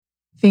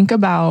Think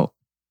about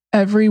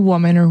every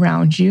woman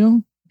around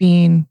you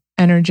being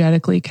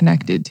energetically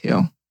connected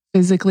to,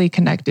 physically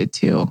connected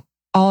to,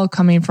 all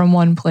coming from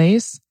one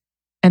place.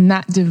 And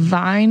that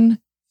divine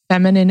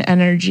feminine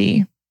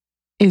energy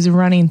is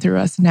running through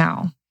us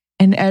now.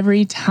 And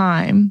every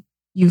time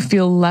you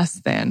feel less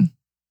than,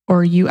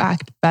 or you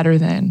act better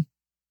than,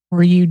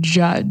 or you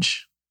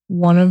judge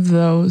one of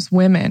those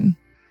women,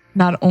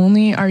 not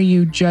only are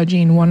you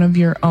judging one of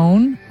your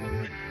own,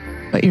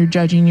 but you're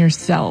judging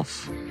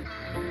yourself.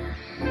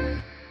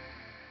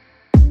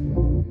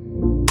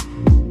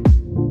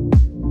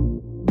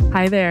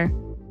 Hi there,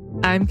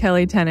 I'm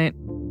Kelly Tennant.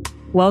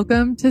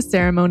 Welcome to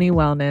Ceremony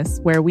Wellness,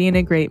 where we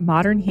integrate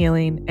modern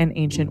healing and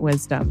ancient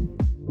wisdom.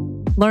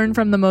 Learn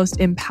from the most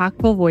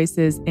impactful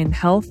voices in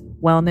health,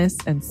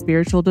 wellness, and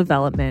spiritual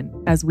development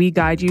as we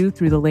guide you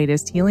through the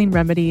latest healing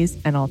remedies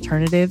and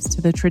alternatives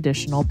to the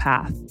traditional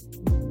path.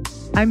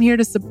 I'm here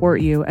to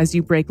support you as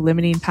you break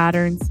limiting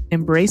patterns,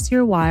 embrace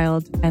your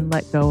wild, and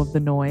let go of the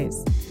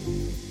noise.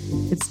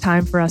 It's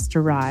time for us to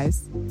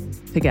rise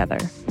together.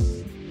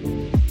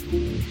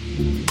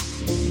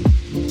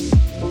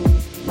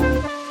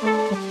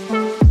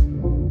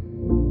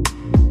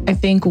 I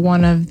think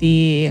one of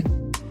the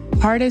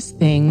hardest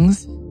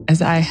things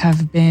as I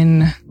have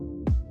been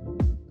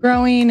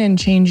growing and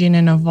changing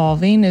and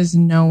evolving is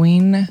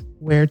knowing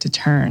where to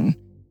turn.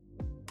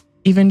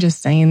 Even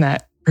just saying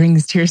that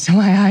brings tears to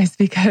my eyes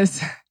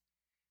because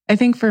I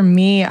think for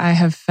me, I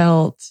have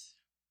felt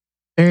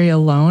very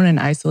alone and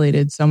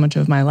isolated so much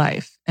of my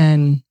life.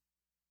 And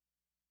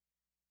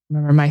I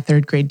remember my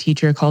third grade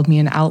teacher called me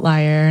an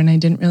outlier and I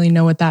didn't really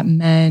know what that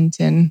meant.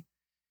 And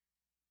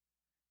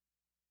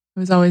it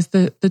was always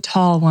the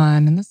tall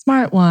one and the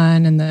smart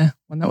one and the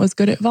one that was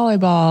good at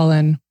volleyball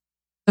and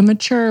the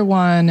mature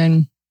one.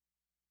 And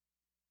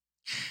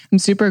I'm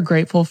super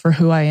grateful for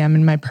who I am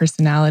and my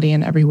personality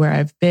and everywhere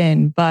I've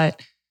been. But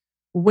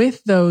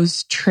with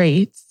those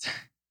traits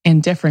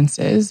and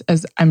differences,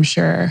 as I'm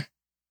sure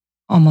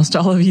almost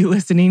all of you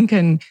listening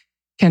can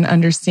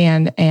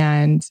understand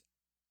and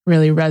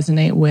really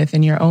resonate with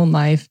in your own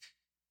life,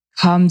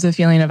 comes a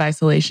feeling of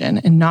isolation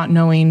and not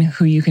knowing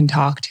who you can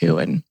talk to.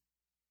 And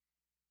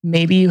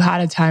maybe you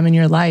had a time in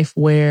your life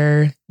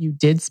where you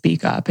did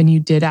speak up and you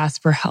did ask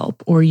for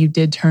help, or you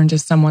did turn to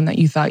someone that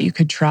you thought you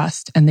could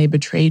trust and they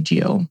betrayed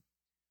you,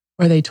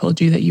 or they told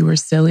you that you were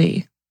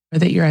silly, or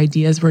that your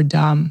ideas were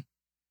dumb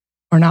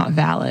or not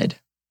valid.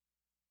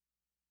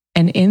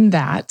 And in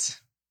that,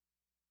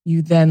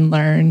 you then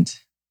learned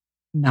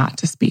not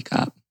to speak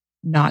up,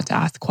 not to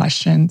ask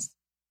questions.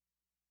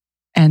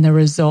 And the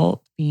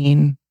result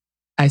being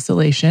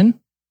isolation,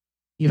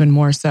 even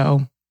more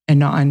so, and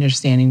not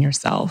understanding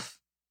yourself.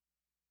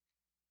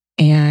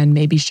 And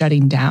maybe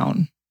shutting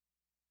down.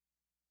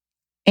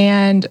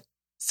 And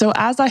so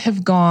as I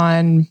have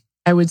gone,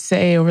 I would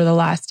say over the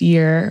last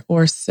year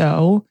or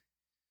so,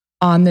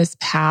 on this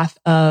path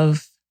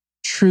of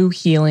true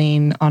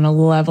healing on a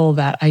level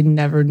that I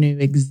never knew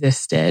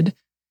existed,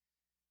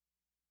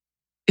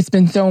 it's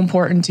been so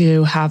important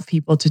to have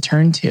people to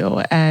turn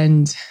to.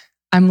 And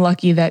I'm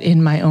lucky that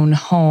in my own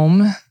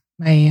home,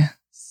 my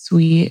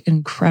sweet,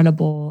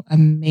 incredible,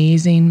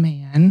 amazing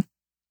man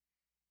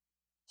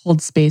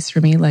holds space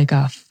for me like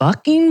a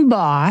fucking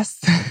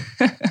boss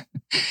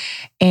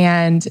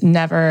and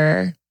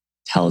never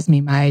tells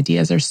me my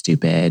ideas are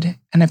stupid.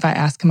 And if I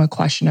ask him a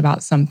question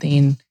about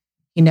something,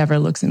 he never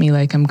looks at me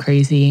like I'm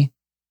crazy.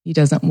 He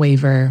doesn't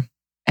waver.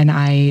 And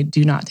I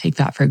do not take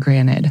that for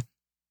granted.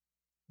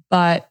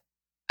 But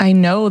I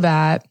know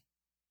that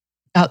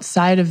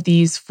outside of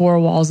these four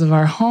walls of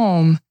our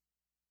home,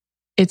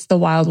 it's the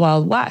wild,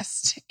 wild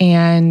west.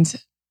 And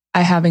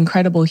I have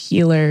incredible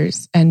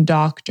healers and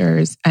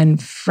doctors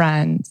and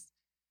friends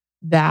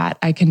that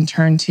I can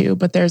turn to.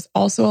 But there's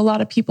also a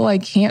lot of people I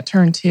can't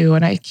turn to,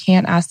 and I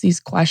can't ask these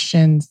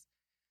questions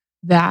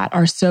that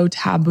are so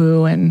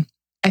taboo. And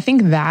I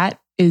think that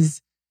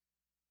is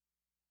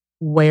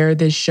where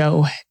this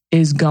show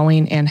is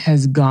going and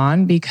has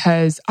gone,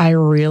 because I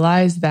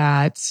realize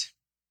that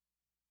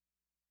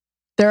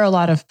there are a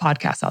lot of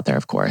podcasts out there,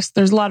 of course.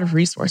 There's a lot of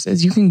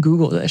resources. You can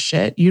Google this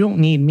shit. You don't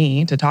need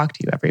me to talk to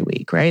you every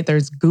week, right?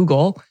 There's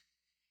Google.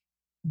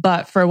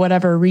 But for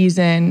whatever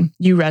reason,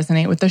 you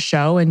resonate with the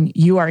show and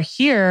you are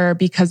here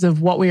because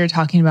of what we are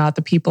talking about,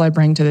 the people I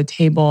bring to the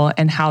table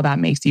and how that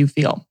makes you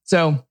feel.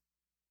 So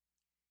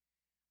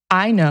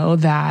I know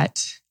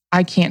that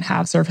I can't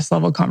have surface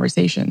level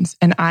conversations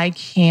and I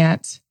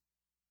can't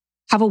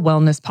have a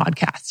wellness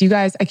podcast. You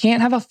guys, I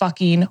can't have a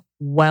fucking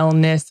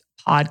wellness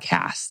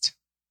podcast.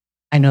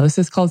 I know this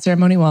is called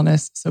Ceremony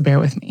Wellness, so bear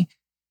with me.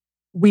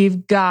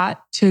 We've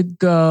got to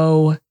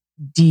go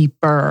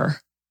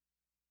deeper.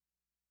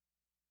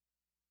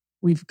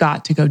 We've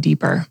got to go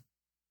deeper.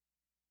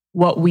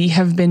 What we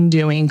have been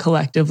doing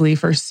collectively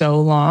for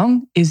so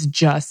long is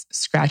just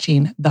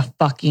scratching the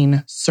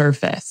fucking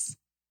surface.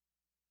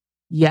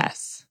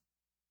 Yes,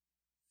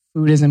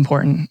 food is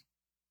important.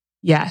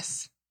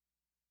 Yes,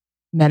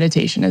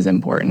 meditation is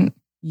important.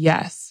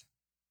 Yes,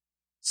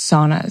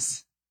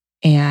 saunas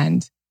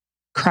and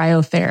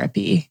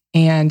cryotherapy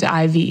and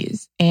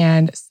IVs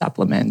and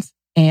supplements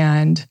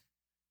and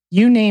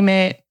you name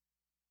it,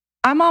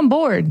 I'm on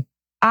board.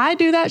 I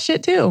do that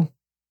shit too.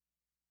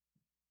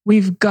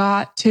 We've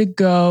got to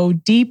go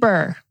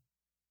deeper.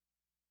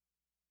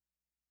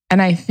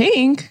 And I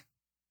think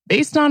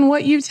based on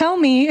what you tell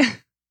me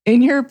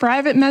in your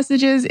private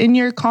messages, in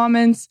your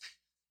comments,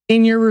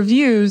 in your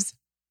reviews,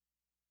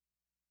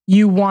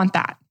 you want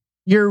that.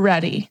 You're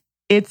ready.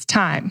 It's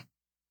time.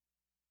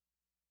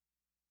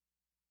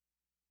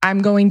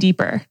 I'm going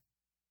deeper.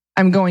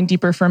 I'm going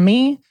deeper for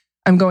me.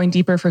 I'm going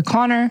deeper for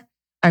Connor.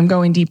 I'm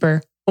going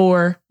deeper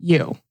for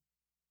you.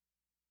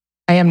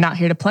 I am not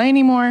here to play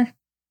anymore.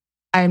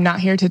 I am not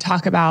here to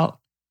talk about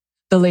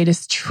the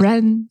latest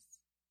trends.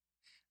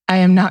 I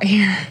am not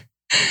here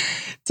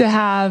to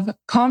have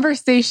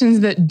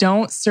conversations that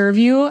don't serve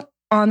you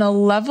on a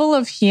level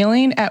of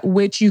healing at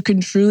which you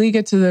can truly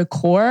get to the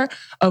core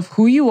of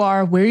who you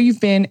are, where you've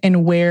been,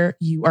 and where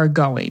you are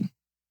going.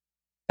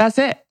 That's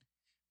it.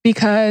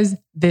 Because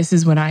this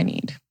is what I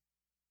need.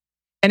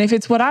 And if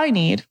it's what I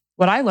need,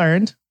 what I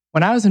learned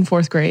when I was in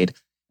 4th grade,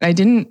 and I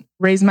didn't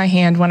raise my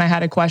hand when I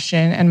had a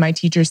question, and my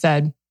teacher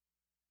said,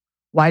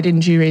 "Why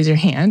didn't you raise your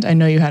hand? I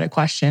know you had a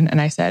question."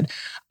 And I said,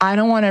 "I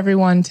don't want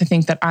everyone to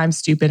think that I'm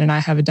stupid and I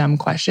have a dumb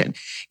question."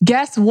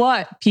 Guess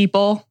what,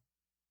 people?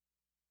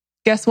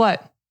 Guess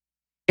what?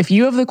 If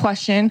you have the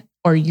question,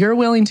 or you're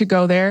willing to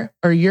go there,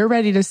 or you're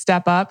ready to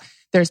step up,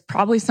 there's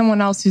probably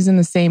someone else who's in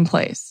the same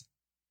place.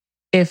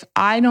 If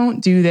I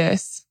don't do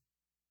this,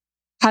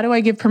 how do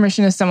I give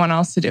permission to someone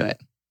else to do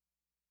it?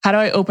 How do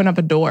I open up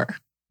a door?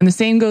 And the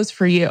same goes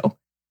for you.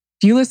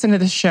 If you listen to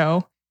this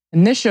show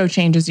and this show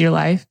changes your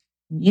life,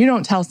 you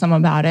don't tell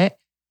someone about it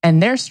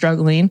and they're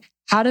struggling,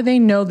 how do they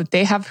know that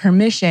they have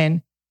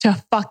permission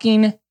to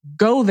fucking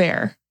go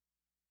there?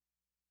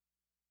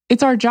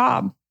 It's our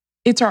job.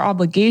 It's our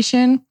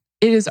obligation.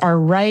 It is our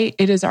right.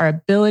 It is our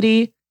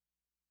ability.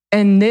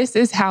 And this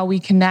is how we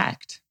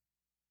connect.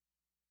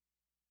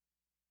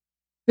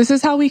 This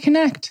is how we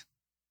connect.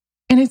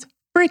 And it's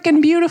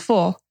freaking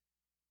beautiful.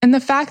 And the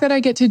fact that I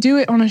get to do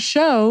it on a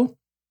show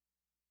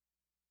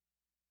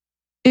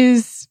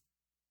is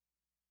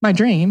my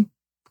dream,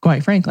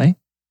 quite frankly.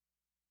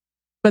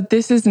 But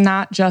this is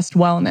not just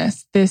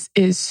wellness. This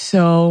is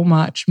so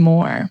much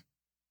more.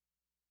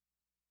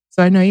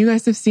 So I know you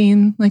guys have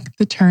seen like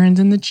the turns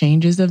and the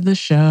changes of the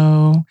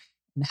show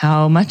and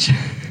how much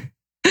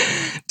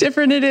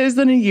different it is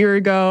than a year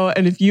ago.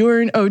 And if you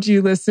are an OG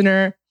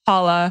listener,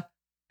 holla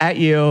at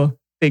you.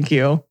 Thank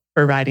you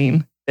for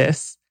riding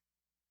this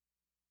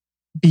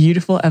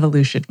beautiful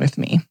evolution with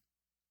me.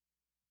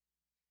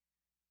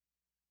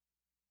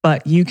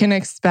 But you can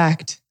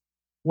expect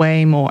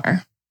way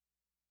more.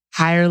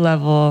 Higher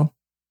level,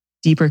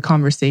 deeper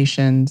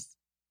conversations,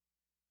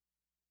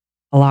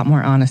 a lot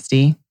more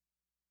honesty.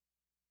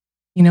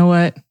 You know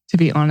what? To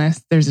be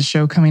honest, there's a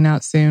show coming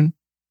out soon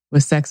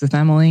with Sex with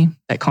Emily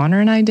that Connor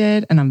and I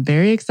did, and I'm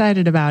very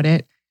excited about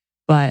it.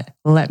 But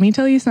let me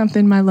tell you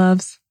something, my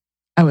loves.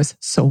 I was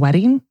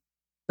sweating.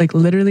 Like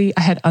literally,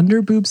 I had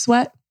under boob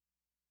sweat.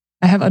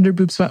 I have under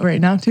boob sweat right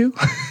now too.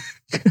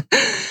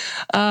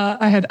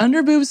 I had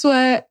under boob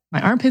sweat.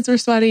 My armpits were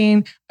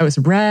sweating. I was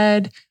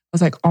red. I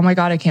was like, oh my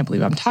God, I can't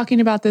believe I'm talking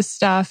about this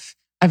stuff.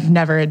 I've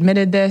never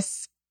admitted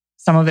this,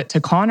 some of it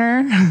to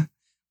Connor,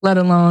 let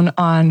alone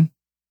on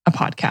a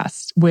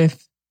podcast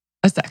with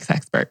a sex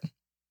expert.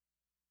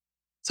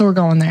 So we're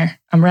going there.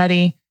 I'm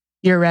ready.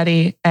 You're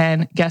ready.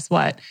 And guess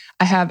what?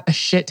 I have a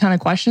shit ton of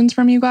questions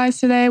from you guys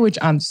today, which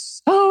I'm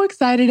so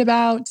excited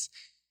about.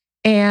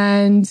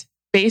 And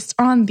based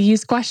on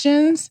these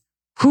questions,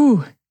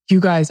 you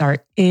guys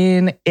are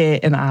in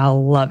it and I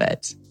love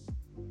it.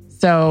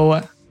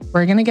 So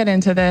we're going to get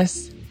into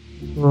this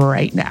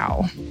right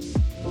now.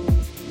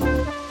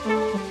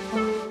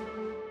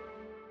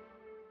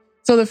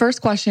 So the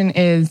first question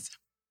is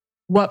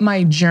what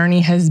my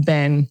journey has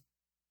been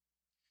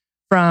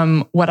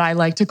from what I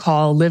like to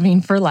call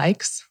living for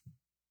likes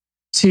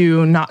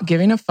to not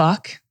giving a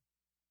fuck.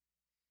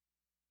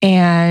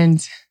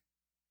 And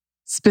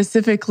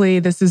specifically,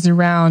 this is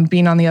around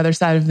being on the other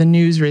side of the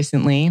news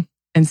recently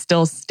and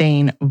still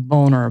staying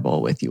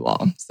vulnerable with you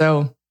all.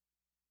 So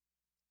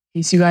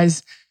in case you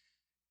guys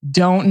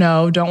don't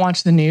know, don't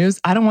watch the news.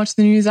 I don't watch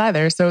the news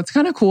either. So it's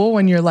kind of cool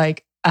when you're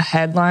like a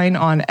headline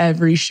on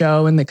every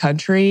show in the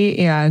country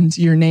and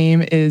your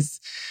name is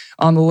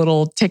on the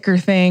little ticker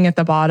thing at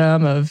the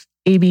bottom of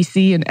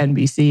ABC and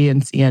NBC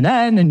and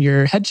CNN and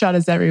your headshot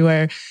is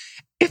everywhere.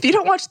 If you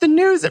don't watch the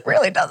news, it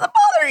really doesn't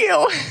bother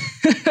you.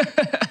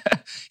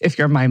 If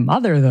you're my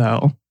mother,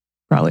 though,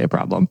 probably a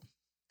problem.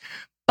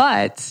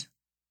 But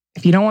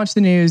if you don't watch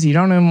the news, you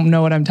don't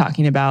know what I'm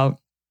talking about.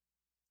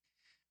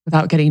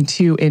 Without getting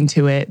too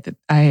into it,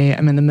 I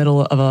am in the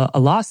middle of a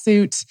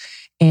lawsuit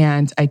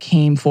and I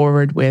came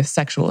forward with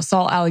sexual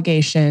assault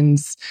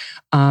allegations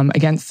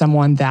against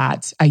someone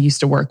that I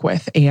used to work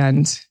with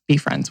and be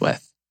friends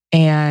with.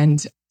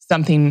 And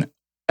something,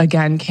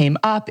 again, came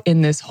up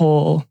in this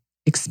whole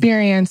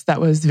experience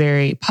that was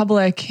very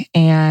public.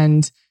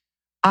 And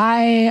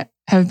I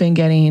have been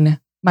getting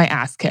my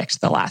ass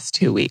kicked the last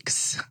 2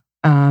 weeks.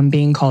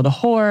 Being called a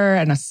whore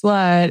and a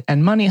slut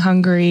and money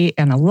hungry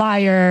and a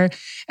liar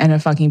and a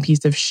fucking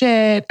piece of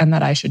shit and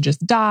that I should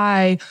just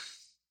die.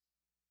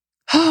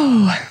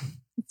 Oh,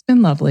 it's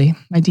been lovely.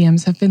 My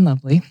DMs have been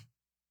lovely.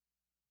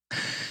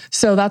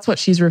 So that's what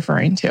she's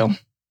referring to.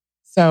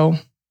 So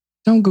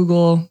don't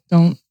Google,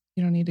 you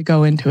don't need to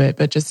go into it,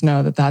 but just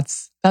know that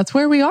that's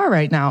where we are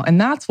right now.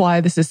 And that's why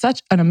this is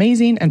such an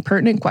amazing and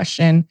pertinent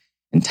question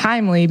and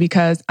timely,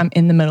 because I'm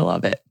in the middle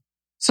of it.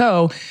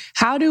 So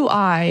how do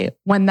I,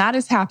 when that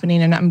is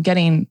happening and I'm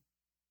getting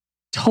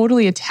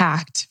totally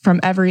attacked from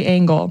every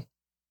angle,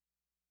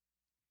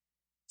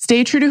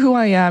 stay true to who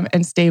I am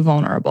and stay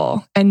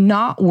vulnerable and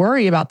not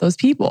worry about those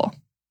people?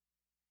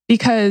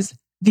 Because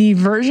the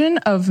version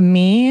of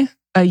me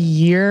a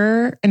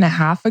year and a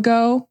half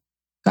ago,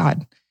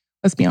 God,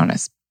 let's be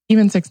honest,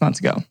 even 6 months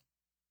ago,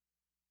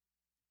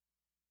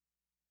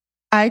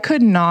 I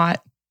could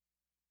not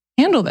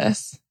handle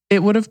this.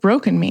 It would have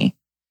broken me.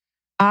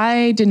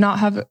 I did not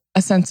have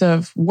a sense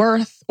of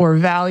worth or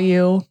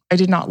value. I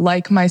did not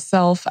like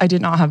myself. I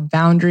did not have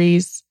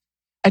boundaries.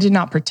 I did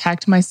not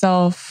protect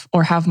myself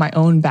or have my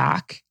own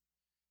back.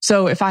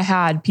 So if I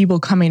had people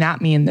coming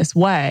at me in this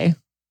way,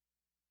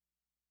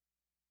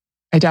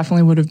 I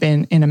definitely would have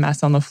been in a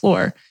mess on the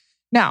floor.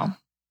 Now,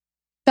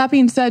 that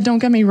being said, don't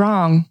get me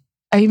wrong.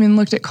 I even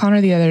looked at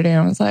Connor the other day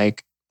and I was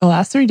like, the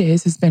last 3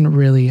 days has been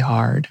really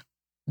hard.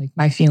 Like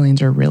my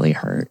feelings are really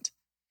hurt.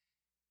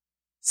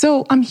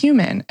 So I'm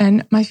human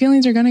and my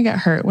feelings are going to get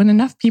hurt. When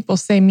enough people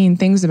say mean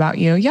things about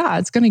you, yeah,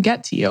 it's going to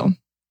get to you.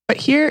 But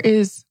here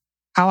is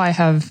how I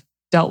have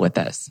dealt with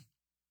this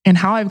and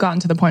how I've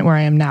gotten to the point where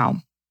I am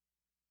now.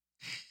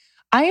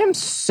 I am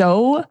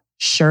so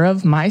sure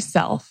of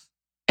myself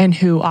and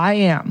who I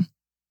am.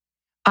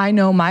 I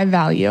know my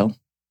value.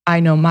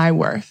 I know my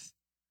worth.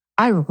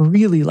 I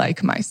really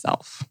like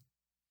myself.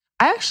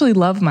 I actually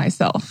love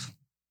myself.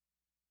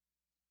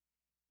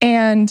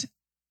 And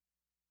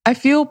I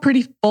feel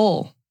pretty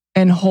full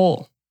and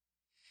whole.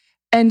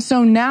 And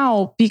so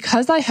now,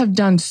 because I have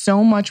done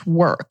so much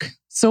work,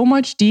 so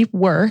much deep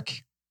work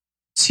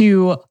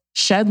to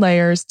shed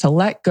layers, to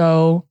let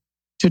go,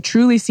 to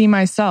truly see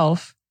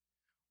myself,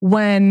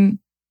 when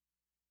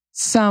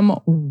some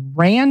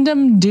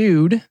random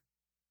dude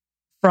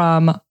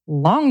from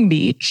Long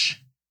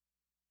Beach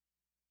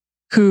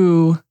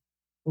who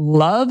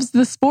loves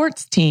the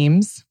sports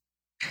teams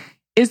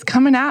is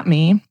coming at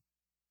me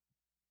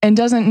and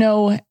doesn't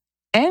know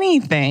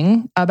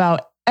anything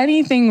about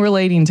anything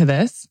relating to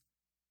this,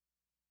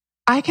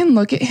 I can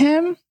look at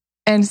him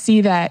and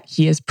see that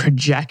he is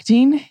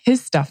projecting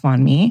his stuff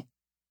on me,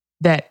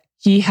 that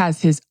he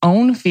has his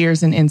own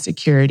fears and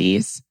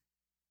insecurities,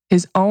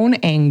 his own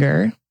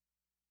anger,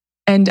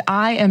 and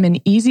I am an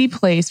easy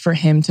place for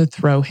him to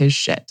throw his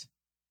shit.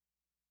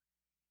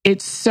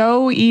 It's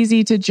so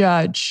easy to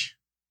judge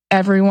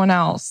everyone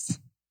else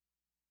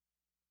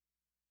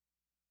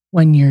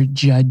when you're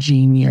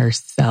judging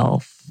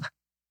yourself.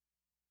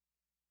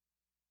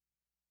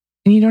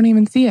 And you don't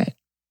even see it.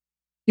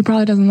 He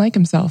probably doesn't like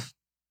himself.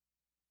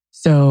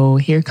 So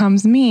here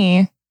comes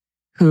me,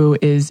 who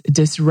is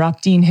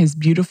disrupting his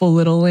beautiful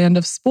little land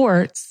of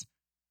sports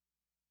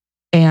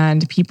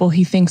and people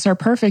he thinks are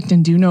perfect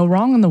and do no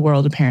wrong in the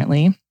world,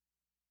 apparently.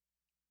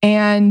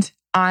 And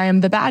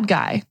I'm the bad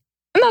guy.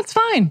 And that's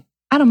fine.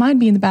 I don't mind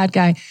being the bad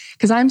guy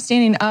because I'm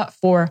standing up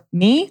for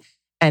me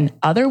and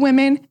other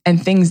women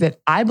and things that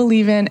I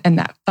believe in and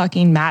that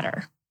fucking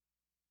matter.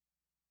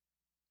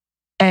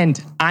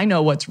 And I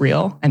know what's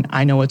real and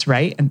I know what's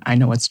right and I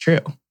know what's true.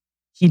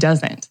 He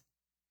doesn't.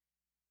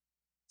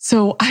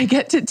 So I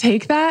get to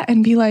take that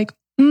and be like,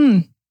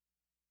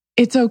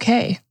 it's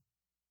okay.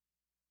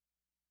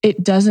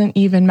 It doesn't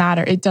even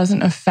matter. It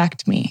doesn't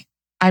affect me.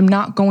 I'm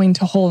not going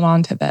to hold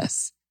on to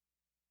this.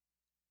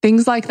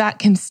 Things like that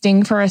can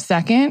sting for a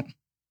second.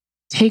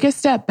 Take a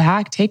step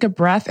back, take a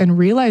breath, and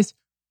realize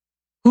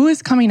who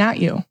is coming at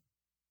you.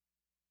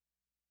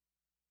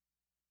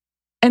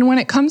 And when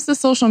it comes to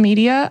social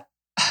media,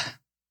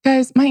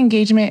 guys, my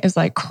engagement is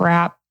like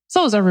crap.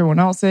 So is everyone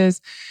else's.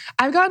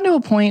 I've gotten to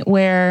a point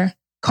where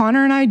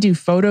Connor and I do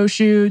photo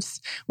shoots.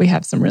 We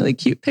have some really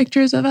cute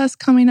pictures of us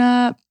coming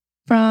up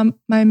from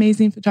my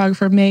amazing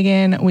photographer,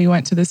 Megan. We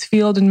went to this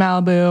field in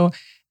Malibu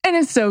and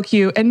it's so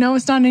cute. And no,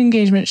 it's not an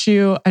engagement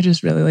shoot. I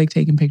just really like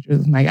taking pictures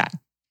with my guy.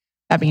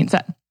 That being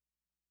said,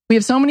 we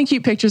have so many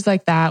cute pictures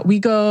like that. We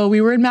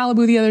were in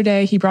Malibu the other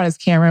day. He brought his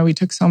camera. We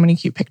took so many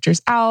cute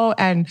pictures out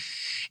and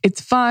it's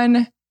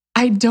fun.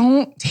 I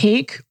don't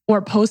take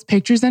or post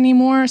pictures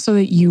anymore so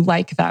that you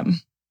like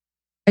them.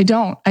 I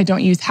don't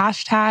use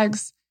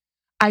hashtags.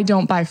 I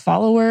don't buy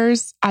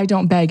followers. I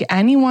don't beg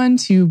anyone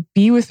to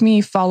be with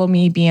me, follow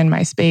me, be in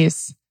my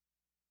space.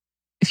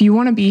 If you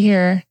want to be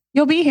here,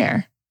 you'll be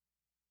here.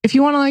 If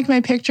you want to like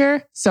my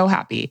picture, so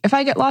happy. If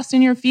I get lost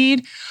in your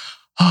feed,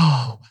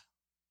 I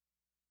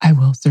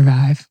will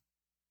survive.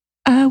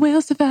 I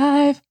will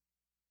survive.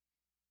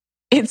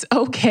 It's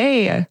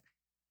okay.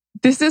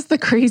 This is the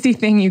crazy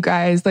thing, you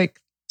guys.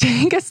 Like,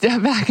 take a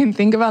step back and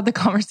think about the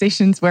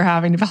conversations we're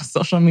having about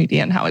social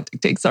media and how it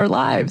dictates our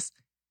lives.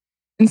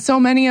 And so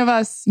many of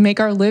us make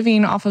our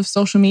living off of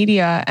social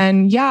media.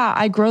 And yeah,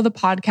 I grow the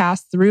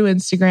podcast through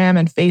Instagram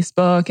and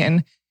Facebook,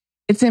 and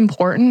it's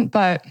important,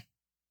 but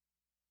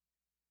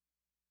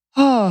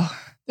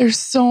there's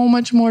so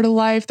much more to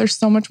life. There's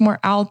so much more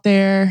out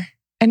there.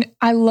 And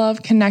I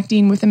love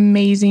connecting with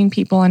amazing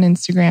people on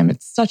Instagram.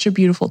 It's such a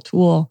beautiful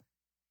tool.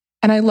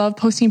 And I love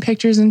posting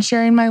pictures and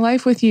sharing my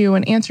life with you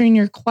and answering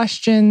your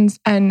questions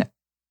and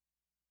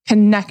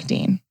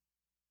connecting.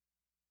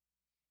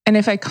 And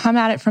if I come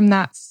at it from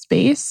that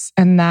space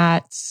and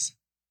that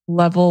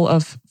level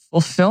of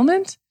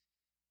fulfillment,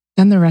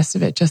 then the rest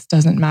of it just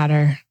doesn't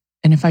matter.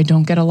 And if I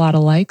don't get a lot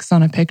of likes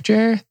on a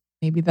picture,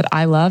 maybe that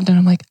I loved, and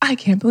I'm like, I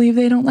can't believe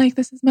they don't like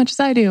this as much as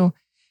I do.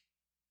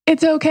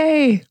 It's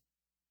okay.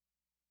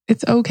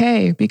 It's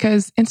okay,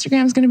 because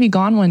Instagram's going to be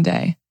gone one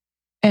day.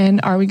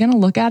 And are we going to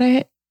look at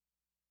it?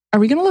 Are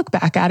we going to look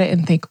back at it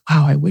and think,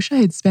 wow, I wish I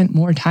had spent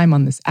more time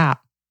on this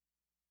app?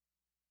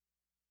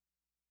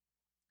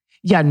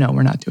 Yeah, no,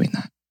 we're not doing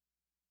that.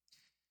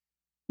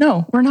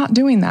 No, we're not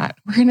doing that.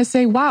 We're going to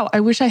say, wow,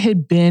 I wish I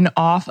had been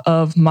off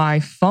of my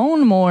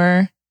phone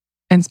more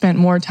and spent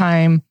more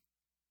time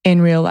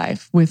in real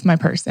life with my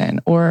person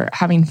or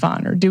having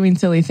fun or doing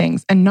silly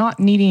things and not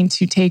needing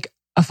to take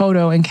a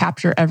photo and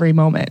capture every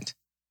moment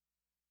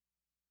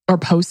or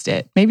post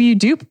it. Maybe you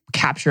do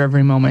capture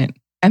every moment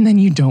and then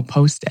you don't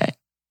post it.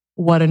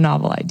 What a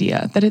novel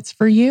idea that it's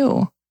for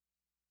you.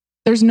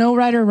 There's no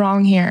right or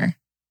wrong here.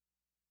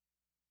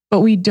 But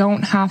we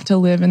don't have to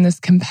live in this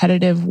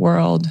competitive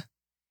world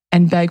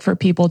and beg for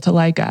people to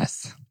like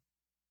us.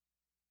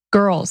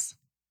 Girls,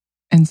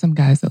 and some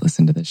guys that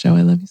listen to the show,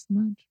 I love you so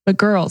much. But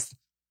girls,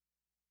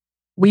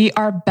 we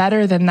are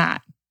better than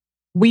that.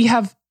 We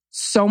have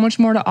so much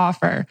more to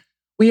offer.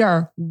 We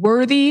are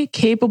worthy,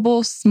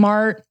 capable,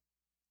 smart,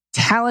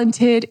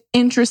 talented,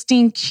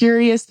 interesting,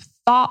 curious,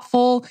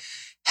 thoughtful,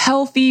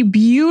 healthy,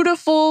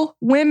 beautiful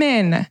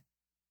women.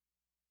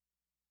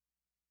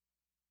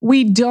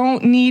 We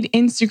don't need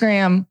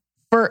Instagram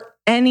for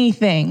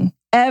anything,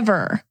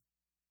 ever.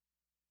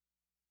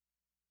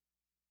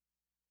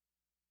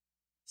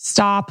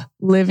 Stop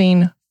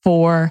living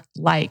for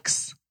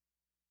likes.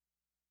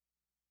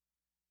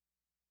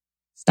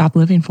 Stop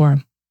living for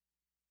them.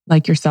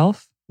 Like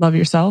yourself, love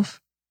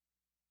yourself.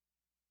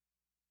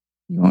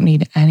 You won't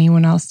need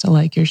anyone else to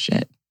like your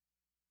shit,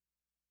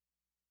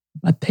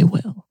 but they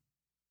will.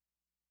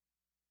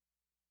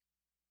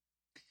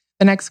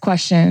 The next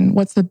question,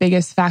 what's the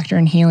biggest factor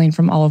in healing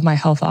from all of my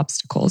health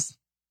obstacles?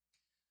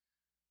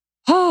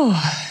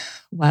 Oh,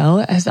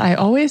 well, as I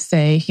always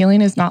say,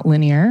 healing is not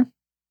linear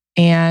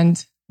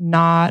and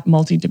not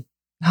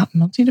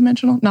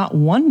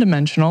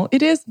one-dimensional.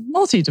 It is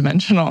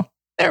multidimensional.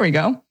 There we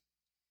go.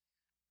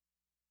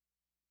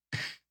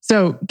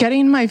 So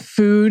getting my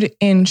food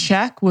in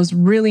check was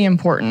really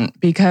important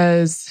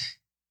because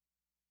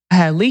I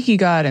had leaky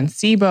gut and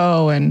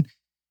SIBO and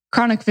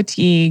chronic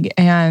fatigue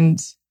and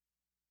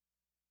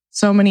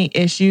so many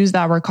issues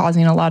that were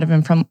causing a lot of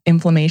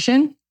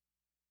inflammation.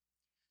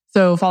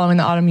 So following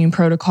the autoimmune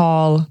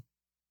protocol,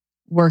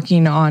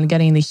 working on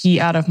getting the heat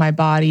out of my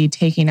body,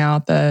 taking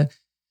out the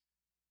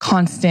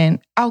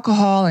constant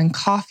alcohol and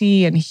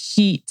coffee and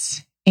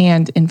heat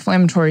and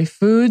inflammatory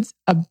foods,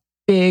 a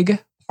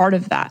big part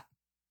of that.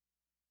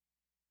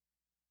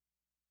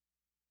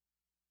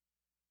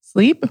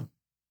 Sleep.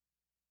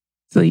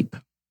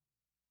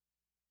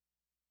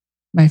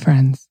 My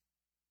friends,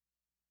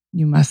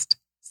 you must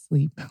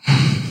sleep.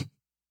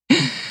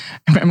 I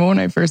remember when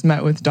I first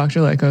met with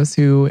Dr. Lekos,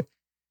 who, if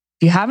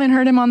you haven't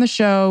heard him on the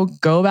show,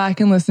 go back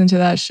and listen to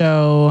that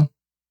show.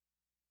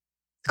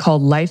 It's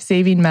called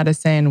Life-Saving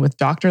Medicine with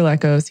Dr.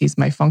 Lekos. He's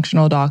my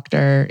functional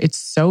doctor. It's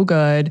so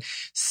good.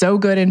 So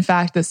good, in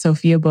fact, that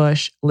Sophia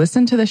Bush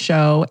listened to the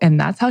show and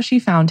that's how she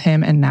found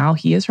him. And now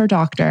he is her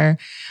doctor.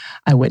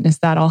 I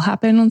witnessed that all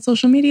happen on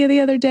social media the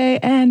other day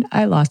and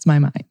I lost my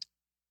mind.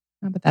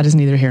 But that is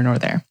neither here nor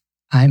there.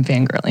 I'm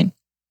fangirling.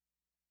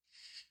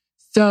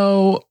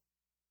 So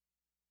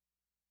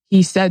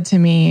he said to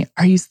me,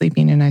 "Are you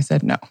sleeping?" And I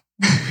said, "No."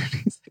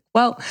 He's like,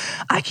 "Well,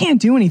 I can't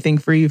do anything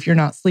for you if you're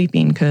not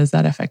sleeping because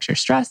that affects your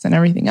stress and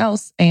everything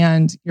else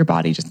and your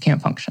body just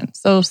can't function.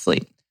 So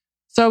sleep."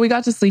 So we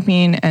got to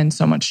sleeping and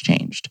so much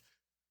changed.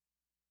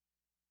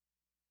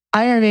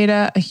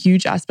 Ayurveda, a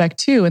huge aspect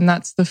too, and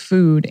that's the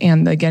food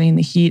and the getting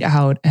the heat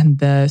out and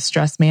the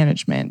stress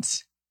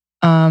management.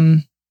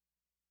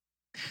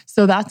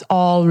 So that's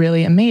all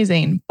really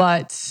amazing.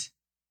 But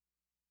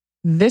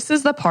this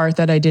is the part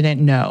that I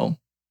didn't know.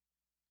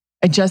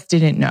 I just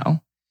didn't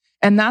know.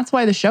 And that's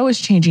why the show is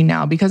changing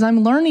now, because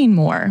I'm learning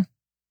more.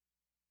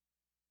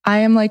 I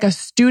am like a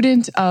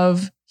student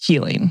of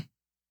healing.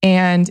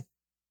 And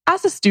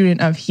as a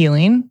student of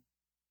healing,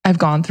 I've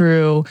gone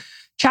through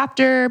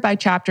chapter by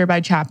chapter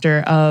by chapter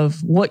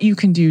of what you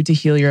can do to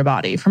heal your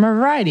body from a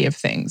variety of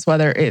things,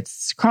 whether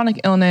it's chronic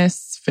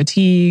illness,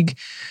 fatigue,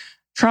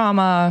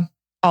 trauma,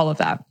 all of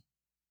that.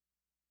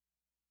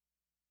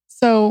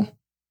 So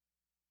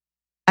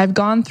I've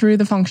gone through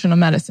the functional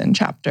medicine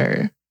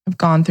chapter. I've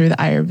gone through the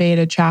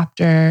Ayurveda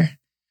chapter.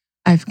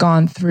 I've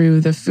gone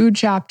through the food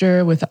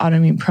chapter with the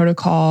autoimmune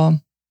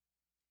protocol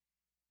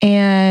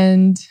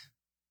and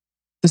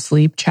the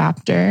sleep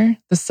chapter,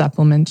 the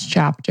supplements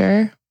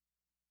chapter,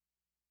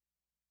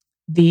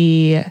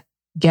 the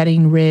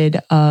getting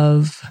rid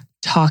of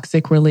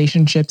toxic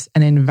relationships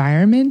and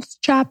environments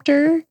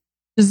chapter,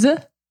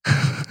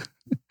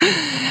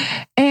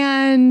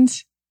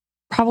 and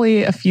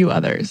probably a few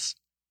others.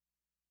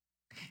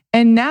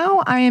 And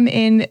now I am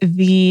in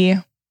the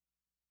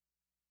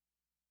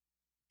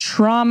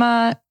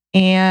trauma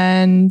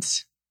and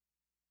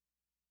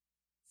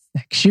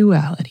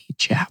sexuality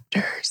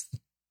chapters.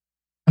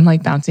 I'm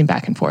like bouncing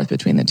back and forth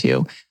between the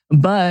two,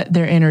 but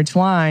they're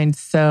intertwined.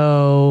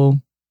 So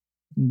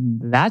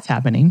that's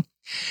happening.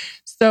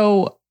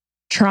 So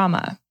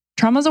trauma.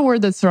 Trauma is a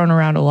word that's thrown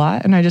around a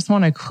lot. And I just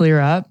want to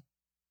clear up.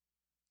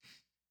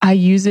 I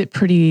use it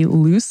pretty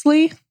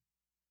loosely,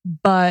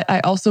 but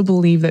I also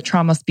believe that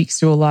trauma speaks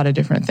to a lot of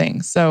different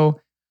things. So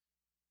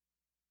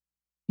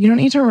you don't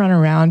need to run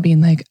around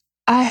being like,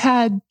 I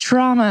had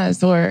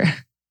traumas or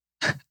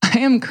I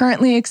am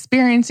currently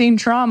experiencing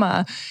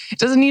trauma. It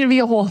doesn't need to be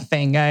a whole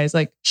thing, guys.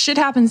 Like shit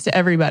happens to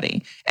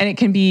everybody. And it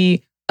can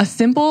be a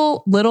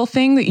simple little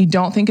thing that you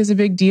don't think is a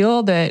big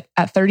deal that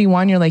at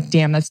 31, you're like,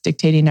 damn, that's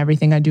dictating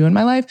everything I do in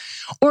my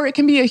life. Or it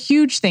can be a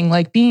huge thing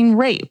like being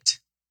raped.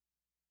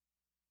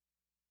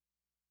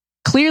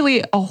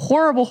 Clearly a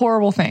horrible,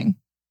 horrible thing.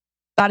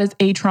 That is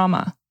a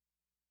trauma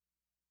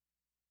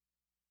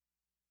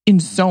in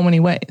so many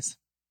ways.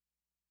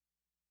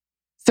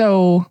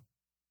 So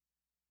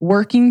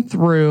working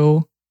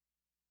through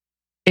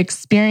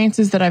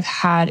experiences that I've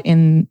had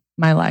in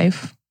my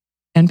life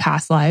and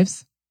past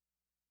lives,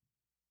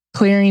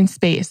 clearing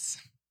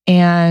space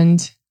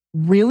and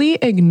really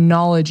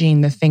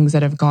acknowledging the things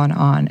that have gone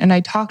on. And I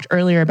talked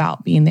earlier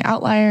about being the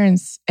outlier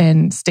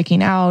and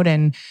sticking out.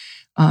 And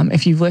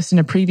if you've listened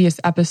to previous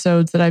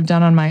episodes that I've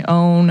done on my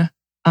own,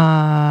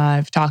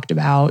 I've talked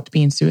about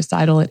being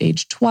suicidal at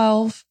age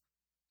 12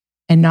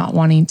 and not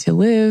wanting to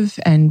live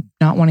and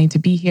not wanting to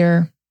be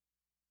here.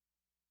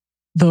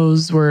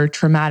 Those were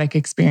traumatic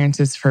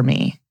experiences for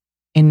me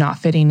in not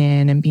fitting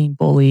in and being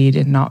bullied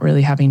and not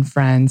really having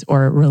friends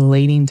or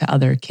relating to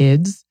other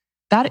kids.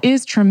 That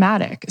is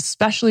traumatic,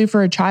 especially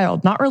for a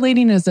child. Not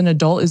relating as an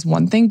adult is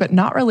one thing, but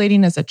not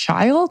relating as a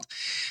child,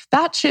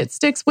 that shit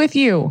sticks with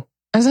you.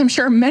 As I'm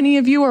sure many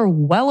of you are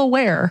well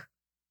aware,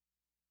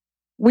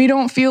 we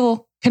don't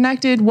feel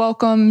connected,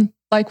 welcome,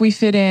 like we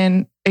fit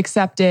in,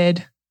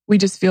 accepted. We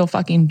just feel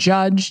fucking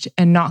judged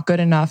and not good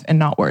enough and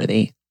not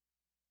worthy.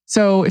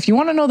 So if you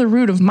want to know the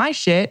root of my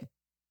shit,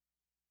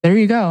 there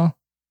you go.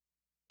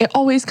 It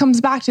always comes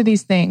back to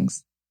these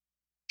things.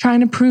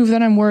 Trying to prove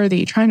that I'm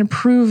worthy, trying to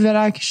prove that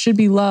I should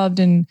be loved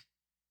and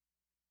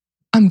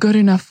I'm good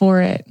enough for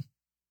it.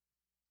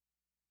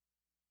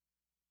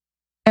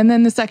 And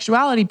then the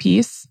sexuality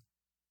piece,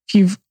 if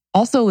you've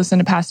also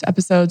listened to past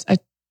episodes, I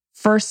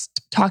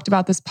first talked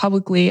about this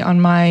publicly in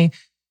my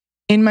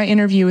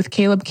interview with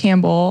Caleb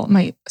Campbell,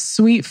 my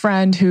sweet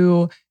friend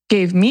who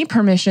gave me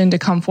permission to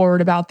come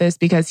forward about this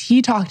because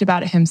he talked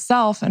about it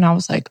himself. And I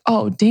was like,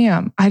 oh,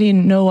 damn, I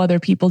didn't know other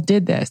people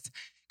did this.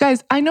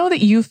 Guys, I know that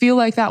you feel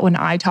like that when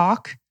I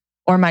talk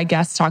or my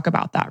guests talk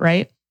about that,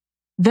 right?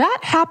 That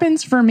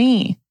happens for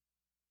me.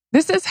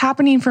 This is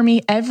happening for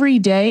me every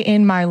day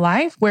in my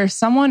life where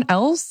someone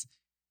else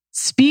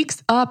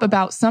speaks up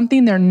about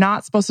something they're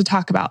not supposed to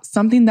talk about,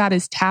 something that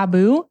is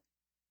taboo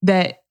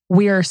that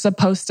we are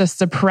supposed to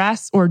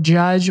suppress or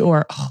judge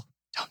or, oh,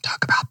 don't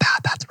talk about that.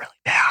 That's really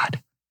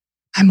bad.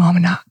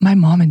 My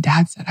mom and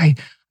dad said I'm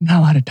not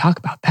allowed to talk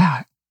about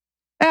that.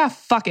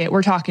 Fuck it.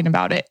 We're talking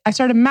about it. I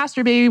started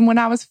masturbating when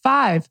I was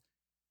 5.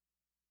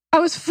 I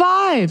was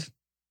 5.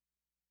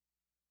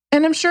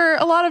 And I'm sure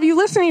a lot of you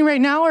listening right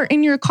now are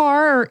in your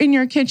car or in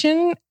your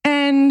kitchen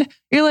and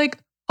you're like,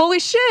 holy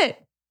shit,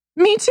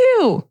 me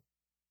too.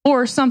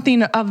 Or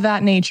something of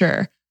that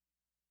nature.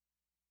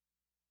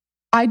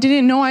 I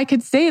didn't know I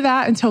could say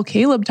that until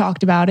Caleb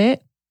talked about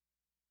it.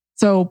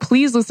 So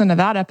please listen to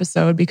that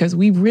episode because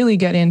we really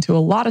get into a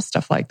lot of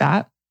stuff like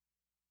that.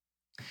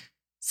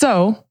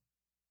 So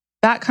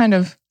that kind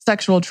of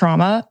sexual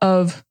trauma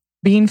of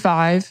being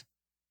 5,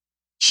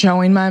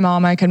 showing my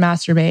mom I could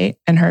masturbate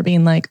and her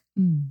being like,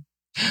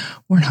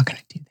 we're not going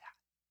to do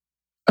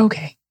that.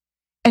 Okay.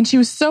 And she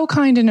was so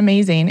kind and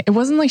amazing. It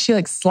wasn't like she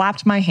like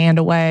slapped my hand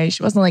away.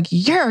 She wasn't like,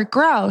 you're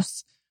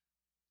gross.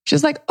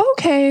 She's like,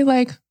 okay,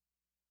 we're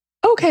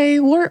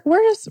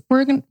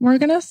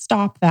gonna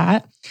stop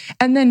that.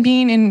 And then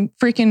being in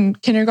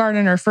freaking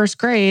kindergarten or first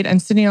grade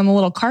and sitting on the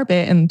little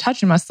carpet and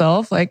touching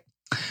myself, like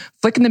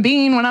flicking the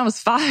bean when I was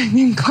 5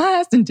 in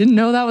class and didn't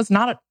know that was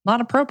not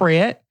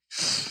appropriate.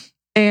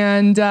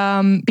 And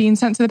being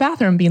sent to the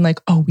bathroom, being like,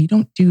 oh, we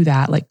don't do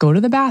that. Like, go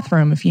to the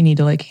bathroom if you need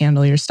to like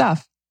handle your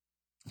stuff.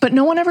 But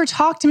no one ever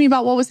talked to me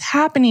about what was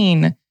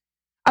happening.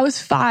 I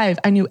was 5.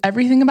 I knew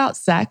everything about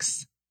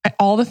sex,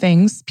 all the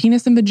things,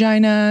 penis and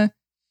vagina.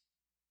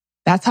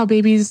 That's how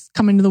babies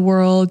come into the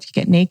world. You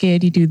get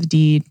naked, you do the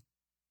deed.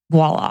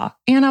 voila.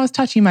 And I was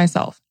touching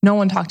myself. No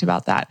one talked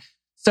about that.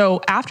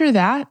 So after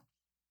that,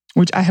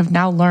 which I have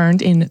now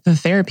learned in the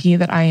therapy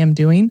that I am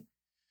doing,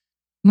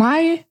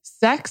 my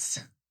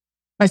sex,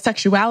 my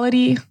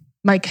sexuality,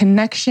 my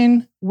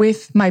connection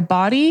with my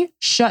body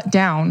shut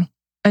down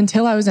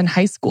until I was in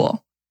high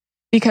school,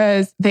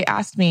 because they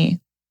asked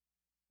me,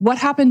 what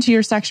happened to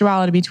your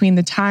sexuality between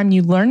the time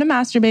you learned to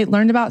masturbate,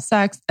 learned about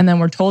sex, and then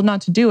were told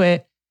not to do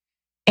it,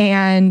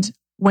 and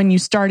when you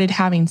started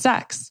having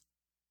sex,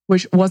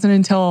 which wasn't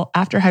until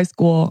after high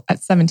school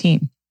at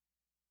 17.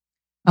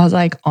 I was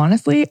like,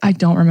 honestly, I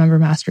don't remember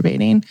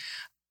masturbating.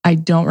 I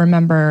don't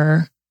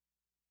remember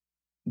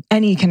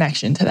any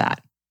connection to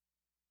that.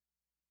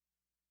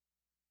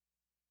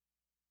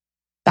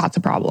 That's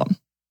a problem.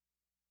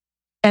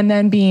 And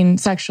then being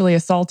sexually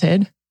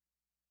assaulted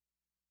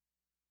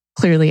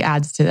clearly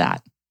adds to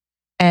that.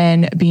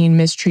 And being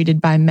mistreated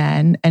by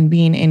men and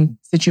being in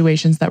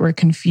situations that were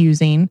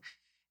confusing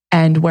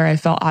and where I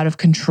felt out of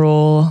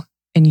control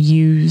and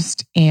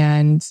used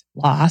and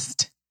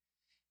lost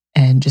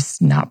and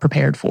just not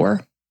prepared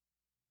for.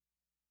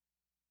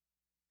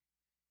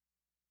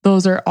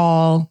 Those are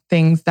all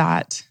things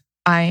that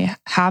I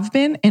have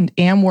been and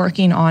am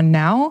working on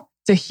now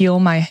to heal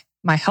my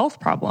health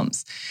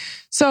problems.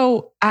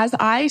 So as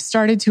I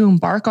started to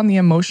embark on the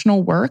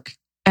emotional work,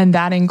 and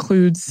that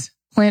includes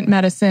plant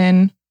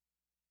medicine,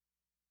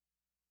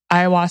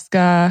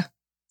 ayahuasca,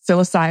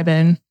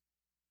 psilocybin,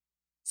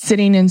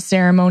 sitting in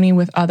ceremony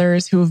with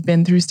others who have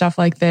been through stuff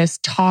like this,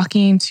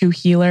 talking to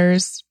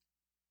healers,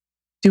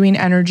 doing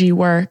energy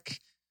work,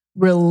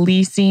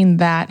 releasing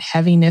that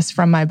heaviness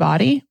from my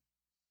body,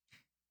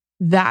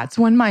 that's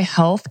when my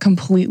health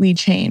completely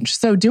changed.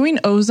 So doing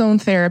ozone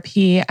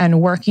therapy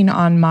and working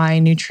on my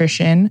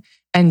nutrition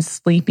and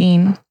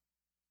sleeping,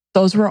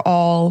 those were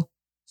all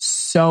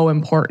so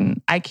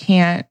important. I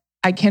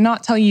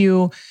cannot tell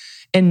you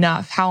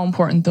enough how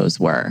important those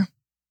were.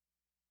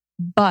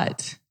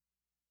 But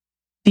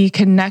the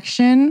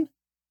connection,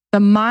 the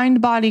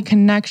mind-body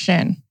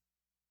connection,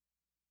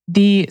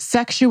 the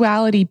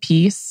sexuality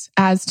piece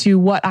as to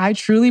what I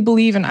truly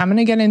believe, and I'm going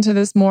to get into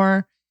this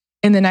more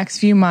in the next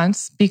few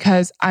months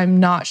because I'm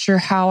not sure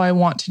how I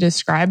want to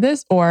describe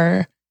this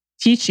or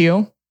teach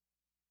you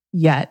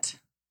yet.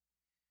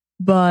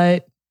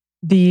 But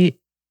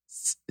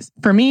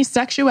for me,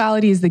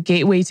 sexuality is the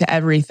gateway to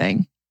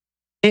everything.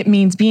 It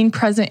means being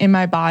present in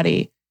my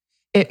body.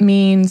 It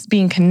means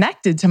being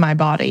connected to my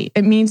body.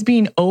 It means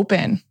being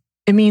open.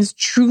 It means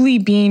truly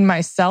being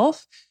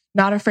myself,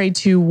 not afraid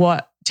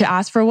to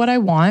ask for what I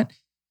want,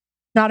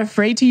 not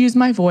afraid to use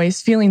my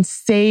voice, feeling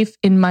safe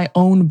in my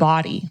own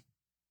body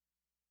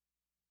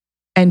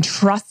and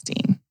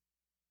trusting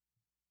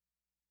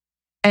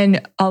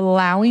and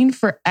allowing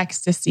for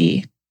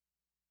ecstasy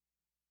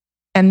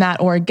and that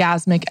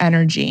orgasmic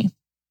energy.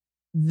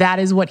 That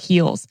is what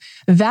heals.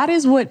 That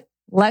is what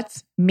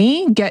lets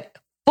me get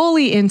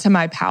fully into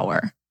my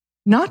power,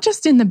 not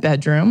just in the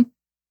bedroom,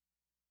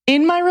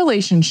 in my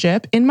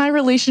relationships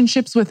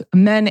with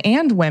men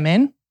and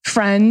women,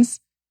 friends,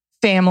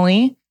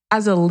 family,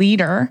 as a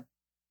leader,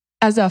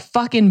 as a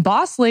fucking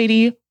boss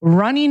lady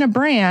running a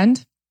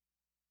brand,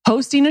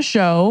 hosting a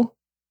show,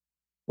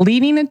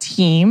 leading a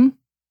team,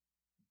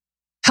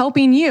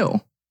 helping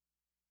you.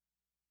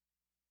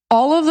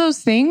 All of those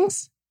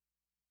things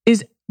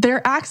is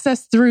their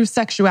access through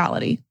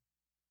sexuality.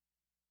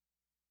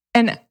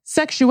 And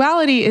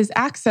sexuality is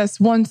access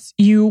once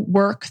you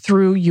work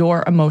through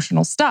your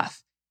emotional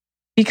stuff.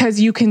 Because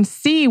you can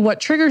see what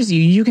triggers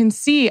you. You can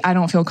see, I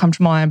don't feel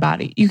comfortable in my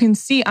body. You can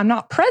see, I'm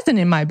not present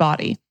in my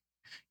body.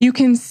 You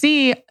can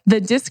see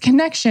the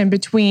disconnection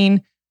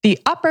between the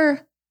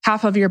upper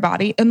half of your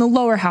body and the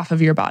lower half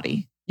of your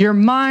body. Your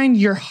mind,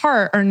 your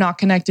heart are not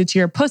connected to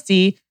your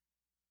pussy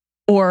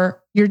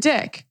or your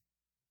dick.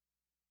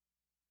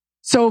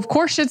 So of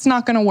course shit's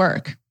not going to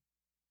work.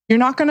 You're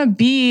not going to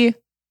be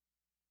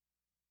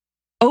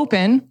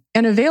open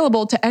and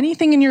available to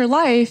anything in your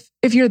life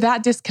if you're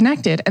that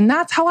disconnected. And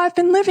that's how I've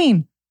been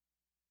living.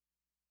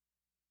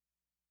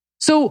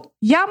 So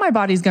yeah, my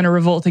body's going to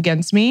revolt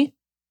against me.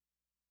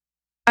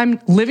 I'm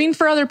living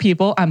for other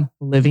people. I'm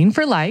living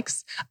for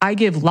likes. I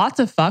give lots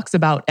of fucks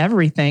about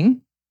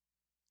everything.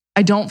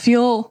 I don't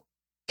feel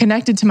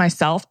connected to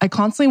myself. I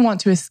constantly want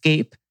to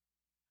escape.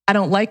 I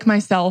don't like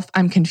myself.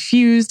 I'm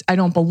confused. I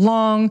don't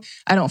belong.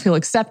 I don't feel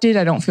accepted.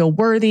 I don't feel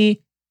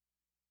worthy.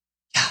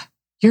 Yeah,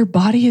 your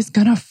body is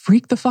going to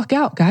freak the fuck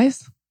out,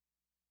 guys.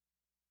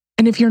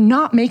 And if you're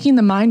not making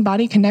the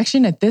mind-body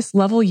connection at this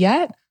level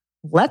yet,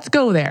 let's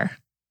go there.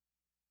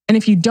 And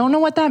if you don't know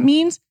what that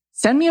means,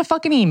 send me a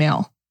fucking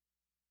email.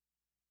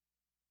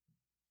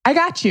 I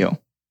got you.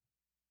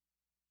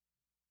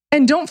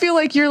 And don't feel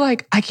like you're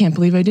like, I can't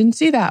believe I didn't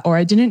see that, or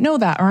I didn't know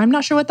that, or I'm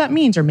not sure what that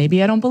means, or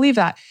maybe I don't believe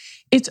that.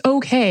 It's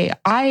okay.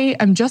 I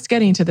am just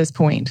getting to this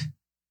point.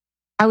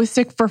 I was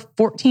sick for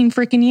 14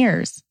 freaking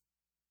years.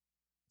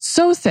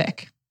 So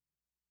sick.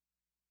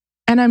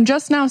 And I'm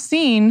just now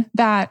seeing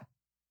that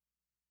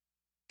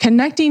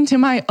connecting to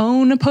my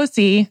own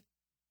pussy,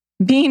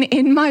 being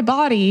in my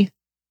body,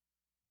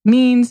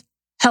 means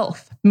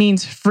Health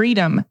means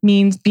freedom,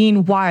 means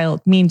being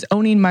wild, means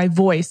owning my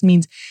voice,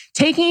 means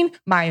taking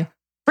my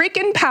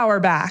freaking power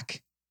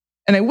back.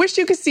 And I wish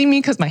you could see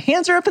me because my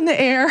hands are up in the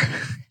air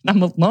and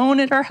I'm alone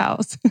at our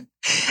house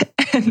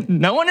and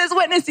no one is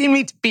witnessing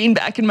me being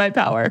back in my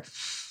power.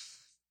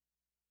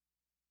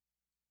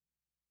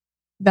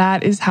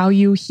 That is how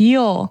you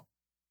heal.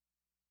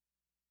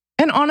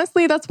 And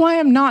honestly, that's why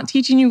I'm not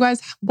teaching you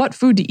guys what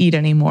food to eat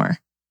anymore.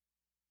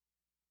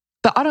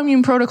 The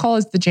autoimmune protocol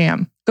is the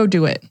jam. Go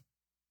do it.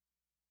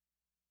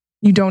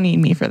 You don't need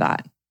me for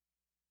that.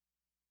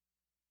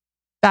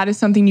 That is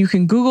something you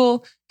can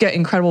Google, get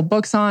incredible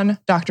books on.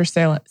 Dr.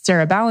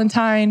 Sarah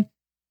Ballantyne,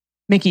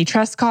 Mickey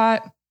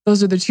Trescott.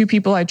 Those are the two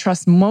people I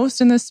trust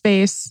most in this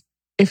space.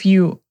 If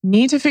you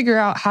need to figure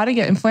out how to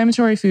get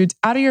inflammatory foods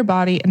out of your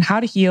body and how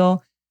to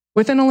heal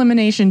with an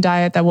elimination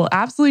diet that will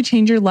absolutely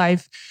change your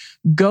life,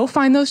 go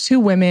find those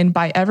two women,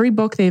 buy every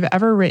book they've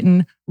ever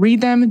written,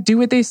 read them, do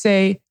what they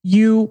say.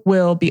 You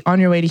will be on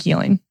your way to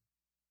healing.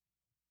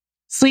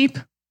 Sleep.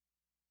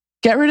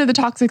 Get rid of the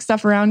toxic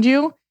stuff around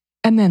you,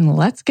 and then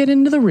let's get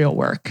into the real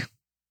work.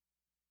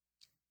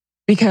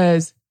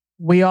 Because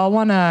we all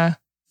want to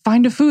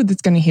find a food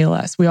that's going to heal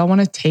us. We all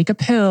want to take a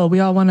pill. We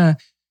all want to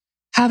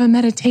have a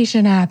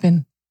meditation app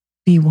and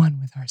be one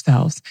with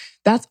ourselves.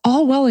 That's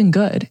all well and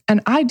good. And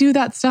I do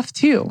that stuff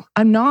too.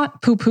 I'm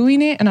not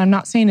poo-pooing it and I'm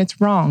not saying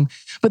it's wrong,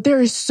 but there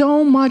is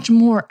so much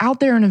more out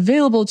there and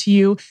available to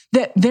you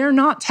that they're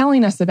not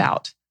telling us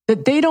about,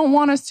 that they don't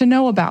want us to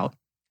know about,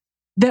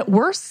 that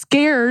we're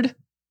scared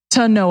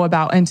to know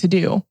about and to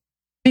do,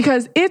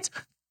 because it's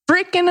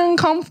freaking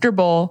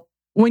uncomfortable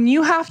when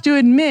you have to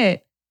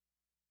admit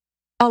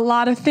a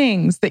lot of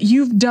things that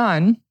you've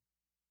done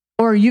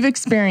or you've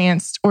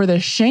experienced or the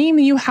shame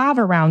you have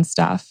around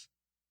stuff.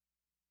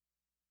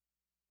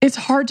 It's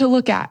hard to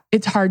look at.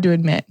 It's hard to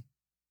admit.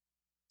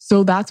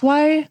 So that's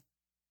why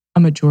a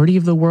majority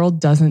of the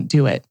world doesn't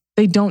do it.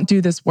 They don't do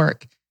this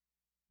work.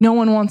 No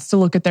one wants to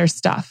look at their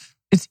stuff.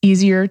 It's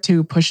easier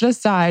to push it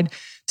aside,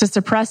 to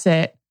suppress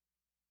it,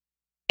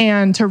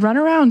 and to run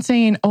around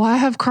saying, oh, I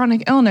have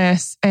chronic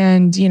illness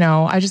and,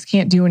 I just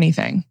can't do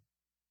anything.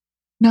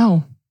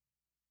 No,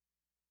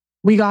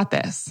 we got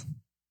this.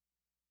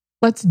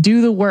 Let's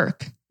do the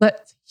work.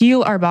 Let's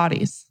heal our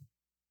bodies.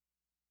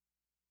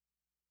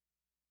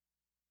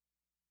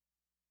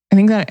 I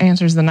think that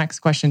answers the next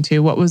question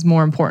too. What was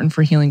more important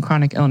for healing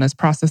chronic illness,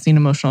 processing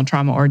emotional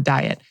trauma, or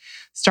diet?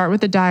 Start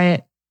with the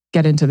diet,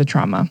 get into the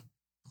trauma.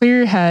 Clear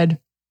your head,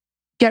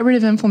 get rid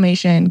of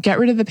inflammation, get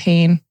rid of the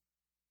pain.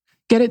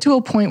 Get it to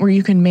a point where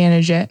you can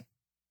manage it.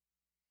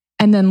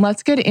 And then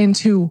let's get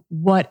into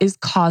what is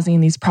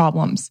causing these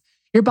problems.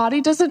 Your body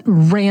doesn't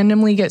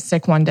randomly get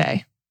sick one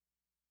day.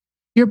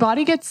 Your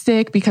body gets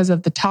sick because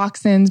of the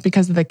toxins,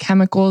 because of the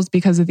chemicals,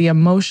 because of the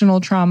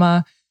emotional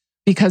trauma,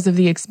 because of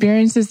the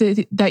experiences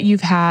that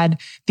you've had,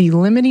 the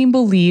limiting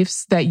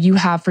beliefs that you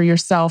have for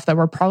yourself that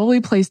were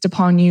probably placed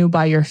upon you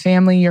by your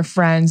family, your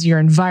friends, your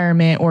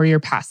environment, or your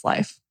past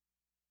life.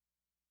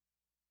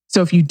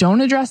 So if you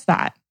don't address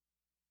that,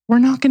 we're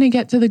not going to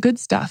get to the good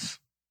stuff.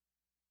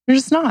 We're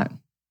just not.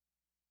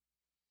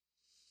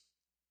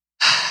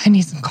 I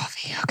need some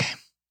coffee. Okay.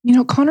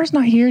 Connor's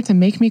not here to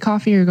make me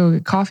coffee or go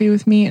get coffee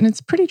with me. And it's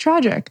pretty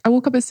tragic. I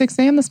woke up at 6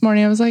 a.m. this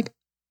morning. I was like,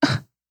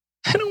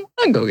 I don't want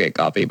to go get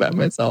coffee by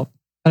myself.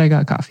 But I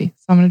got coffee.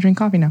 So I'm going to drink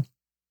coffee now.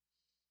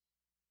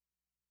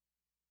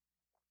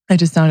 I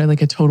just sounded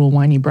like a total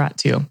whiny brat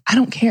too. I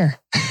don't care.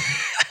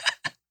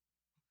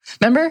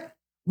 Remember?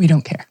 We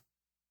don't care.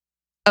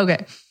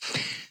 Okay.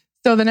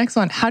 So the next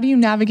one, how do you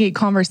navigate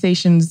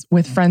conversations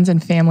with friends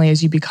and family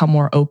as you become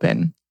more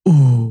open?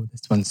 Ooh,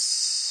 this one's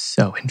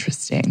so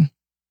interesting.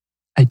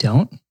 I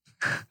don't.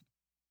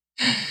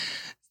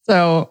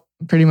 So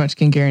pretty much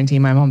can guarantee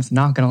my mom's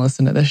not going to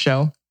listen to this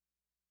show.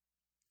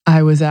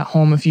 I was at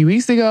home a few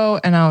weeks ago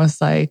and I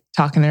was like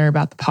talking to her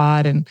about the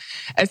pod. And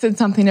I said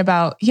something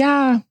about,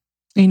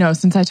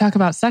 since I talk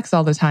about sex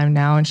all the time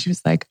now. And she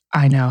was like,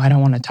 I know, I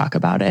don't want to talk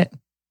about it.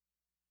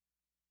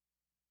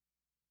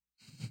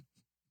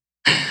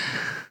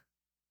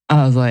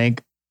 I was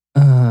like,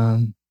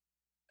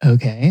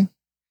 okay.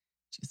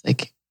 She's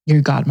like,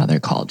 your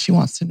godmother called. She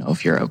wants to know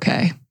if you're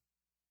okay.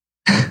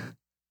 I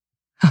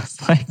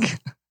was like,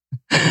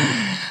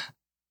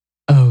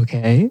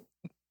 okay.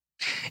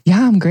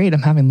 Yeah, I'm great.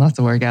 I'm having lots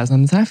of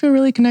orgasms. I feel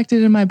really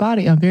connected in my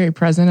body. I'm very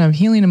present. I'm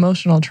healing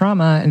emotional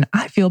trauma and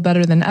I feel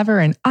better than ever.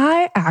 And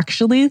I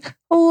actually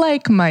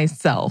like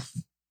myself.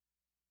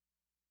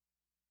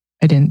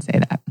 I didn't say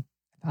that.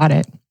 I thought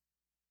it.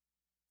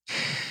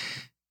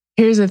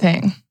 Here's the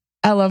thing.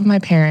 I love my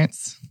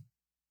parents.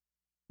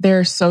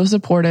 They're so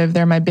supportive.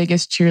 They're my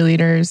biggest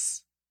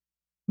cheerleaders.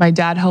 My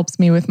dad helps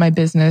me with my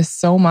business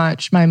so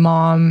much. My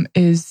mom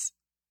is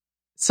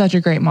such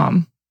a great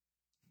mom.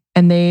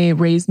 And they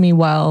raised me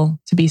well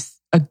to be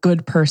a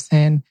good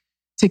person,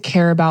 to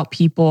care about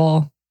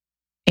people.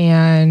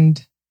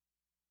 And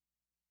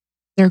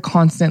they're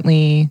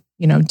constantly,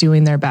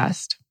 doing their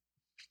best.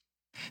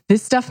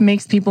 This stuff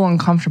makes people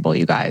uncomfortable,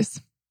 you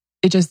guys.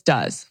 It just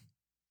does.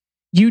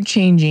 you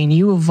changing,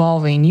 you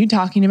evolving, you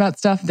talking about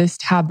stuff this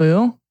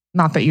taboo.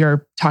 Not that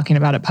you're talking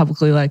about it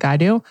publicly like I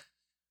do,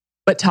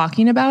 but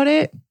talking about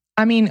it.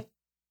 I mean,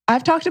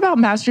 I've talked about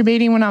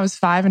masturbating when I was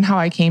 5 and how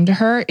I came to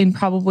her in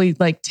probably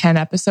like 10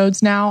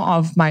 episodes now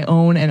of my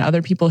own and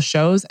other people's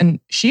shows. And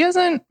she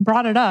hasn't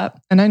brought it up.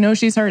 And I know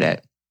she's heard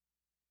it.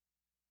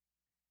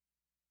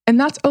 And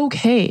that's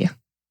okay.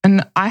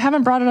 And I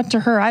haven't brought it up to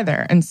her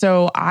either. And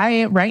so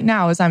right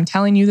now, as I'm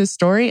telling you this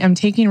story, I'm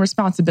taking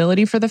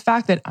responsibility for the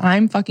fact that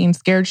I'm fucking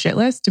scared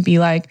shitless to be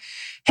like,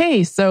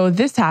 hey, so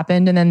this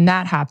happened and then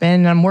that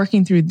happened and I'm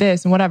working through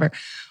this and whatever.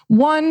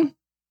 One,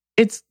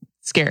 it's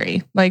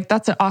scary. Like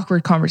that's an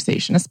awkward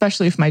conversation,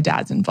 especially if my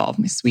dad's involved,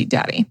 my sweet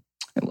daddy.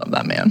 I love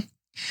that man.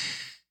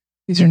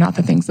 These are not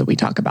the things that we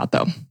talk about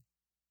though.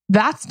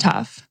 That's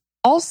tough.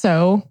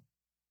 Also,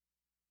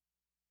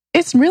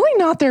 it's really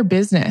not their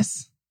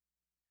business.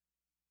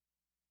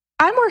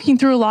 I'm working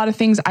through a lot of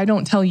things I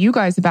don't tell you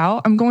guys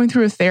about. I'm going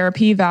through a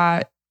therapy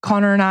that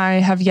Connor and I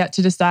have yet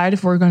to decide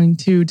if we're going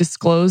to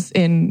disclose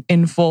in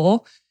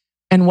full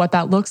and what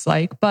that looks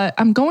like. But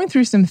I'm going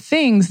through some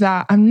things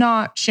that I'm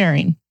not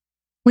sharing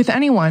with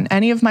anyone,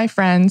 any of my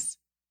friends.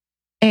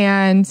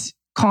 And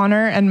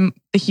Connor and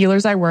the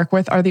healers I work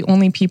with are the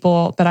only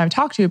people that I've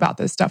talked to about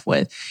this stuff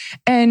with.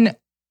 And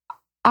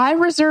I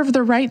reserve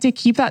the right to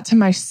keep that to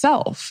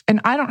myself.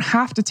 And I don't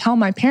have to tell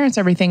my parents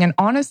everything. And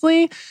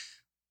honestly,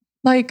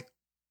 like,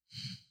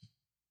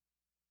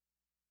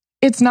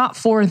 it's not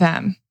for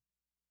them.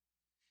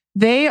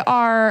 They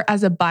are,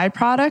 as a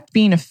byproduct,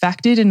 being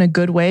affected in a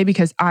good way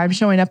because I'm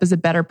showing up as a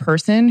better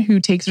person who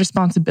takes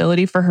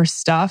responsibility for her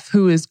stuff,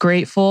 who is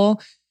grateful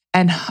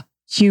and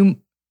humble.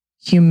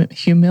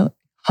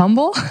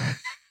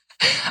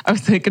 I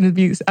was going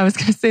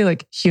to say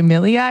like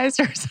humiliized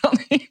or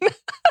something.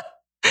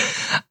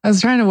 I was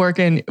trying to work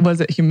in,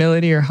 was it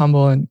humility or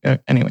humble? And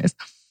anyways,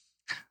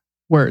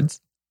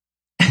 words.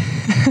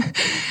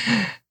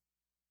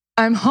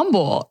 I'm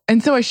humble.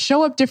 And so I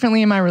show up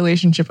differently in my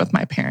relationship with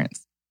my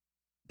parents.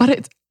 But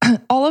it's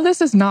all of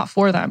this is not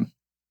for them.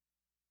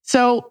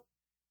 So,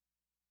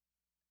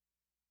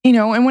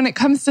 and when it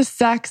comes to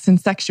sex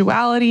and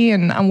sexuality,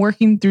 and I'm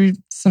working through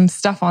some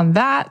stuff on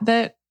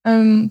that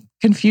I'm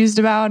confused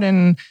about.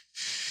 And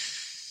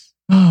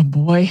oh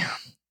boy,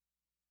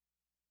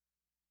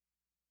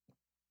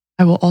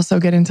 I will also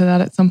get into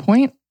that at some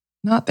point.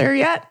 Not there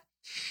yet.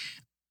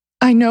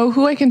 I know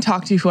who I can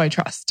talk to, who I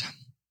trust.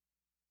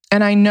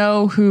 And I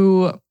know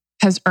who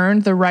has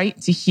earned the right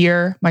to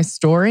hear my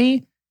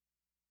story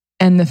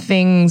and the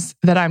things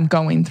that I'm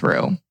going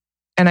through.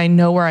 And I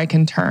know where I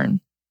can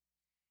turn.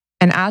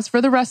 And as for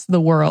the rest of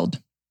the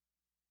world,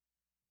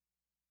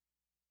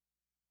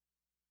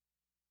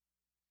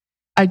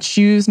 I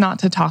choose not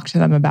to talk to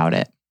them about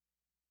it.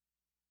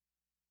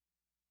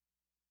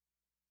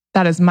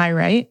 That is my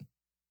right.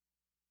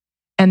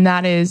 And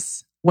that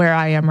is where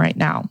I am right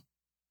now.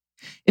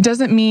 It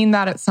doesn't mean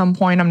that at some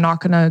point I'm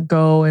not going to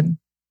go and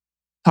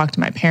talk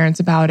to my parents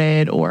about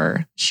it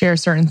or share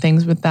certain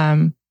things with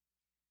them.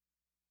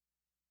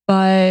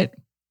 But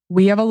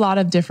we have a lot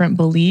of different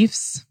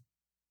beliefs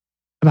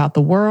about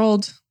the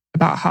world,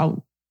 about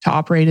how to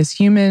operate as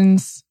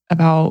humans,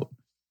 about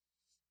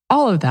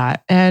all of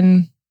that.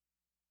 And,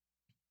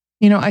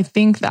 I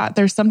think that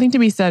there's something to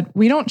be said.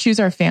 We don't choose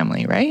our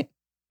family, right?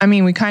 I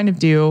mean, we kind of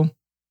do,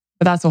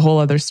 but that's a whole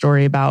other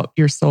story about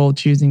your soul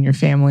choosing your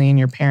family and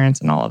your parents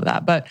and all of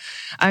that. But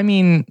I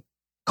mean,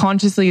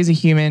 consciously as a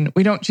human,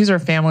 we don't choose our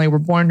family. We're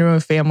born to a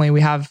family.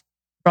 We have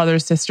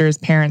brothers, sisters,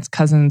 parents,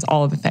 cousins,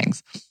 all of the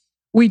things.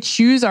 We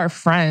choose our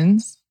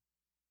friends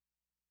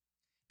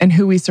and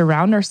who we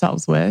surround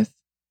ourselves with.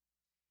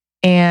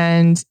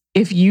 And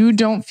if you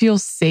don't feel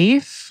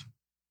safe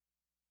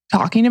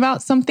talking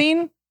about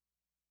something,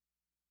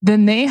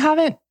 then they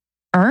haven't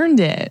earned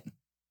it.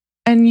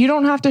 And you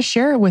don't have to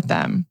share it with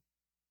them.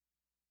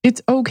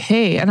 It's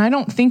okay. And I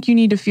don't think you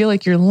need to feel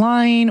like you're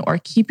lying or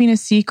keeping a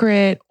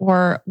secret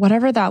or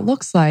whatever that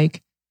looks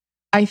like.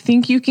 I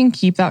think you can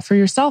keep that for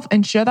yourself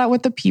and share that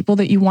with the people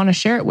that you want to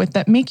share it with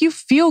that make you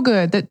feel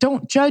good, that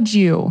don't judge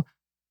you.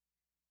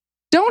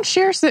 Don't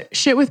share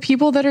shit with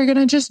people that are going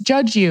to just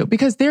judge you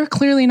because they're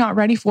clearly not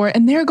ready for it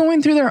and they're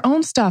going through their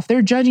own stuff.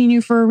 They're judging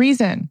you for a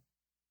reason.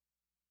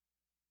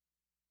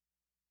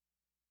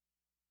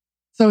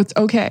 So it's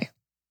okay.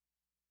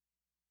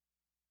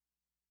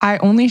 I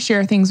only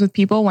share things with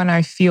people when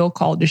I feel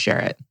called to share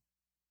it.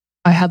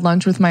 I had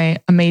lunch with my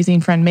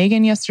amazing friend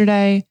Megan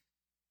yesterday.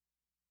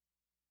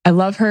 I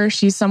love her.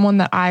 She's someone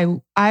that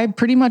I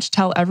pretty much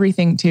tell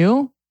everything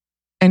to.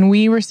 And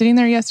we were sitting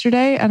there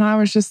yesterday and I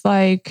was just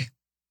like,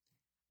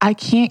 I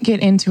can't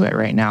get into it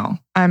right now.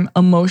 I'm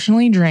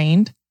emotionally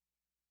drained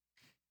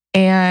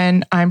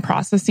and I'm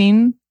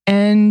processing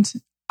and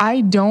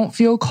I don't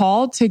feel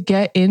called to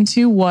get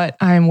into what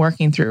I'm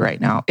working through right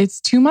now. It's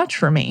too much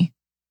for me.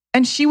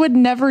 And she would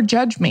never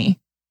judge me.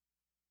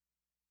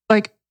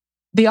 Like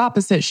the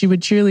opposite, she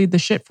would cheerlead the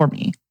shit for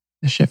me.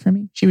 The shit for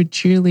me? She would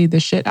cheerlead the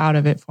shit out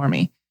of it for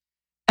me.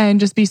 And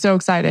just be so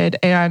excited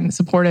and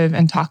supportive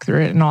and talk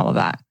through it and all of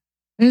that.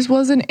 I just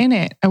wasn't in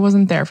it. I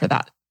wasn't there for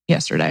that,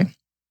 yesterday.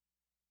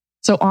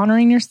 So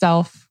honoring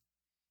yourself,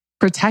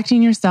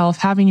 protecting yourself,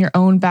 having your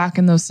own back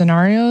in those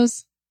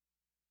scenarios,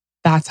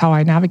 that's how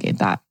I navigate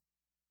that.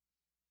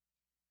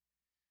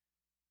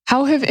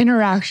 How have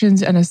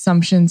interactions and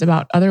assumptions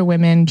about other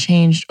women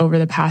changed over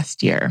the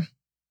past year?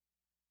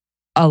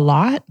 A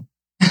lot.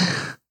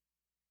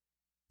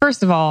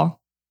 First of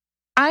all,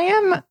 I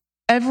am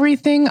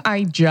everything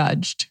I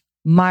judged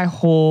my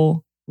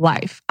whole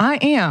life. I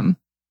am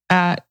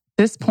at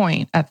this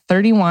point, at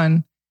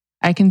 31,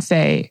 I can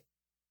say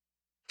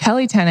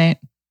Kelly Tennant,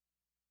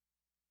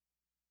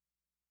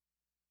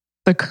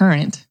 the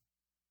current,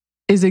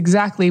 is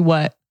exactly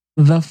what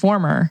the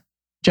former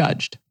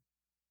judged.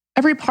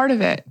 Every part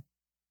of it.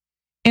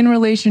 In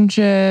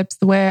relationships,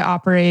 the way I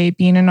operate,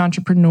 being an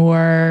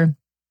entrepreneur,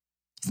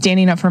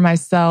 standing up for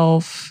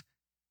myself,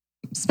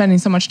 spending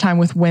so much time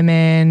with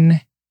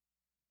women,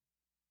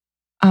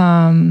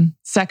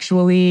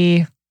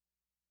 sexually.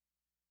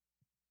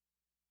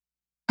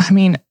 I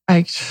mean,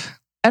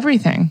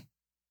 everything.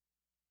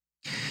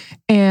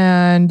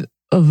 And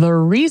the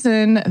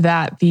reason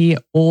that the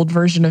old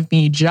version of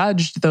me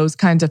judged those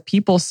kinds of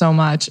people so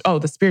much,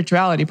 the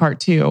spirituality part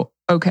too.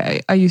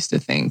 Okay, I used to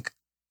think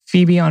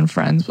Phoebe on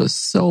Friends was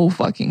so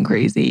fucking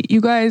crazy.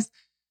 You guys,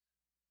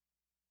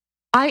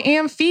 I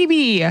am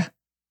Phoebe.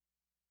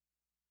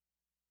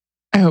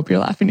 I hope you're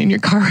laughing in your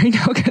car right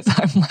now because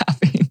I'm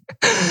laughing.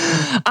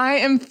 I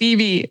am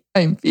Phoebe.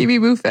 I'm Phoebe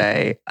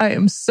Buffay. I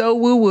am so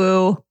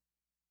woo-woo.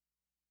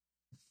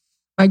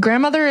 My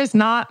grandmother is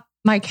not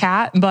my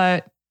cat,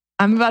 but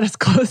I'm about as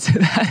close to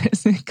that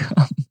as it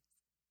comes.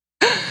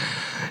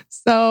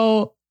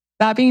 So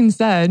that being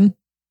said,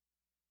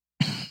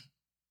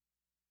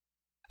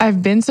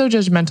 I've been so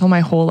judgmental my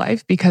whole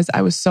life because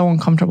I was so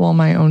uncomfortable in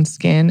my own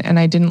skin and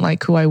I didn't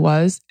like who I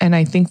was. And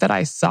I think that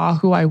I saw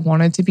who I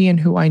wanted to be and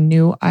who I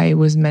knew I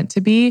was meant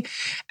to be.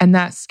 And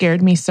that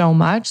scared me so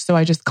much. So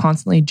I just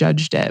constantly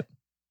judged it.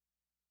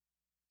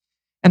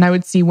 And I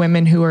would see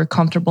women who were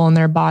comfortable in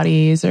their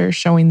bodies or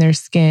showing their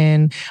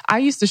skin. I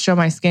used to show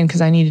my skin because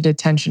I needed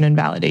attention and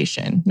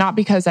validation, not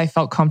because I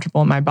felt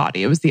comfortable in my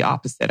body. It was the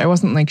opposite. I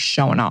wasn't like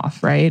showing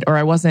off, right? Or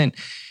I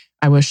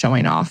was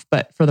showing off,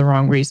 but for the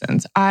wrong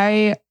reasons.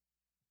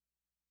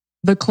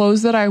 The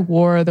clothes that I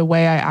wore, the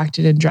way I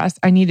acted and dressed,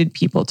 I needed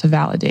people to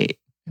validate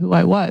who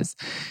I was.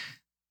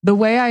 The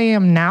way I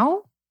am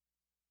now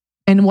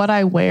and what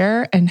I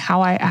wear and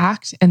how I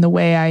act and the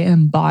way I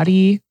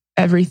embody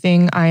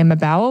everything I am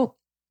about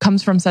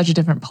comes from such a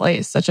different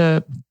place, such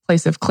a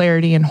place of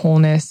clarity and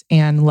wholeness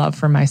and love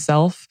for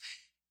myself.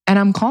 And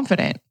I'm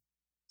confident.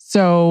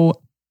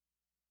 So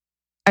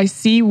I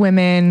see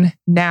women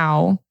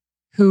now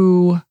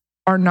who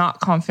are not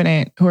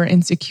confident, who are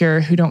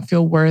insecure, who don't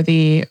feel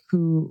worthy,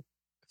 who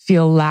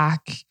feel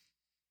lack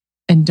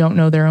and don't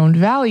know their own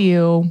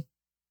value.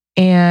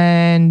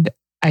 And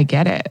I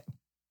get it.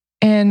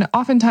 And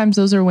oftentimes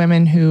those are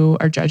women who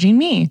are judging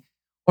me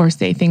or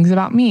say things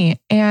about me.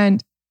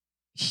 And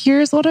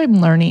here's what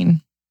I'm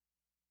learning.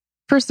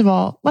 First of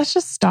all, let's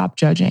just stop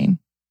judging.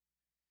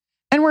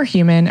 And we're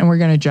human and we're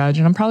going to judge.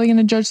 And I'm probably going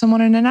to judge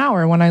someone in an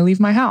hour when I leave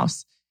my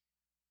house.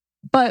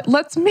 But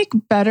let's make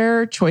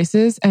better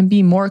choices and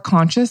be more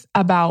conscious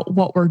about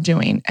what we're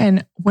doing.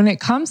 And when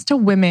it comes to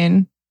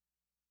women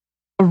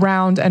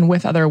around and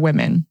with other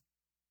women,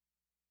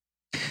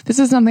 this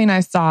is something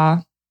I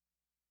saw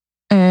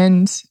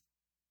and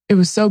it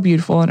was so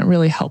beautiful and it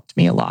really helped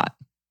me a lot.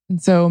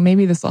 And so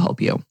maybe this will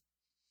help you.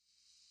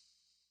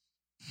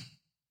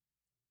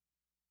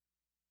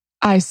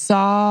 I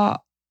saw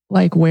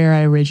like where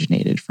I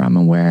originated from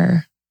and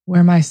where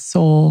my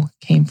soul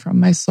came from,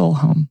 my soul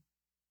home.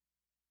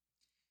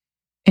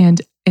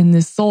 And in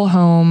this soul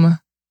home,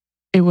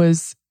 it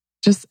was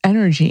just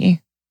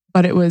energy,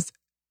 but it was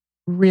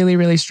really,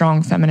 really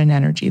strong feminine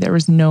energy. There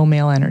was no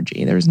male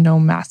energy. There was no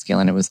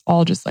masculine. It was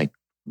all just like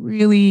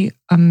really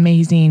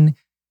amazing,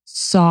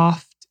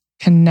 soft,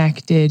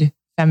 connected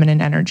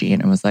feminine energy.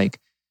 And it was like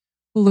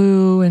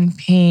blue and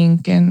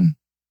pink and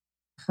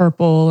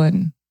purple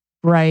and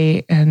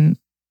bright and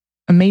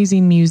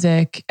amazing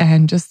music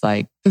and just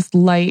like this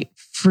light,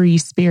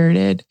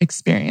 free-spirited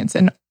experience.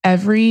 And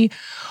every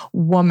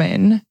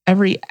woman,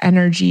 every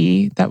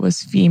energy that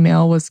was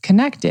female was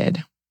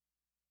connected.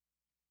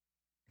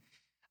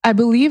 I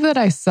believe that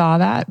I saw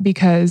that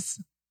because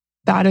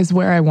that is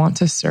where I want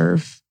to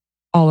serve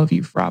all of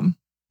you from.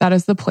 That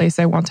is the place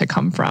I want to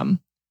come from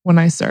when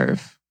I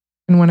serve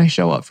and when I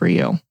show up for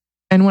you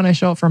and when I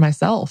show up for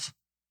myself.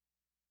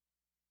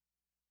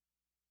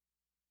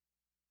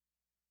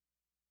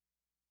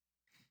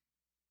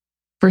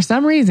 For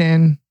some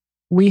reason,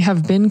 we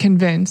have been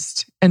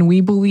convinced and we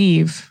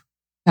believe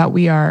that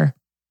we are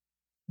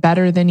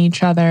better than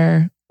each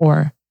other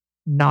or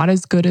not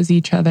as good as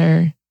each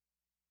other.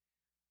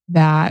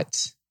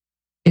 That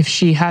if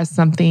she has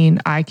something,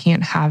 I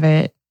can't have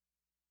it.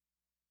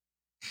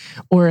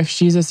 Or if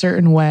she's a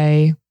certain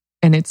way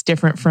and it's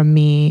different from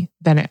me,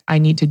 then I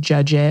need to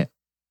judge it.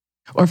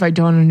 Or if I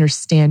don't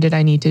understand it,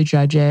 I need to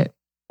judge it.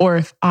 Or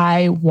if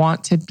I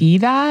want to be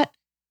that,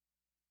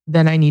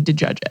 then I need to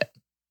judge it.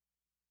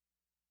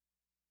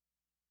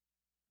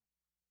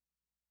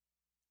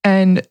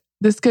 And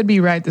this could be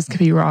right, this could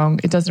be wrong.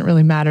 It doesn't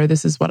really matter.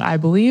 This is what I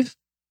believe.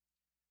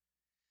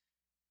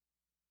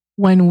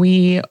 When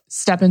we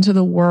step into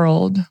the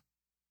world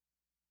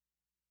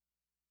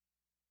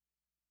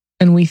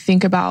and we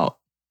think about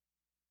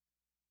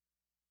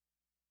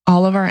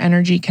all of our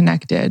energy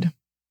connected,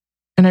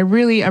 and I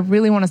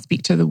really want to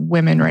speak to the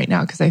women right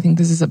now because I think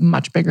this is a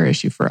much bigger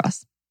issue for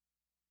us.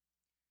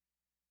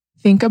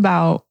 Think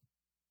about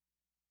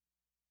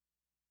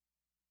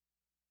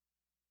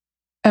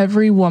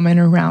every woman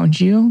around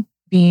you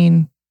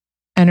being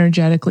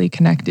energetically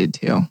connected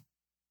to,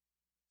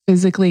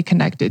 physically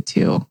connected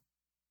to,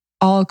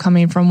 all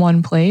coming from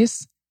one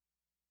place.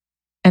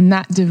 And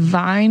that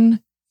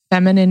divine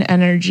feminine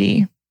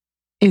energy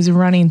is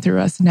running through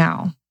us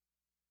now.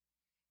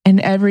 And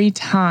every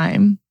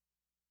time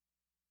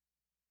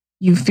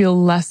you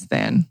feel less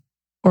than,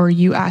 or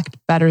you act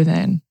better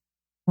than,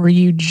 or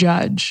you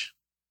judge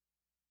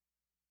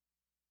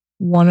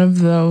one of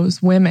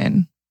those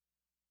women,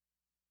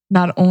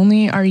 not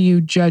only are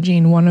you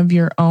judging one of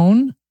your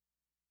own,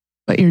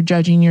 but you're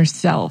judging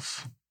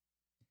yourself.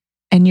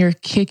 And you're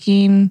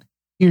kicking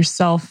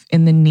yourself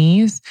in the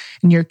knees,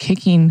 and you're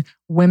kicking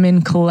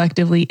women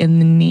collectively in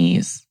the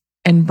knees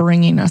and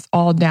bringing us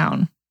all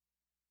down.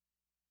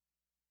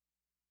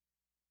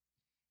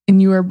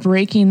 And you are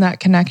breaking that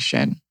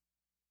connection.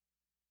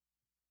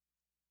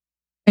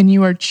 And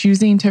you are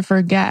choosing to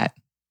forget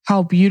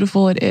how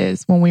beautiful it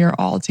is when we are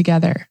all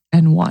together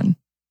and one.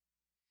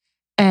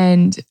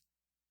 And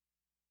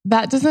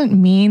that doesn't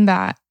mean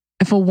that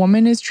if a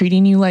woman is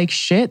treating you like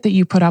shit, that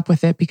you put up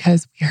with it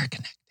because we are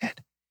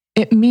connected.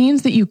 It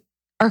means that you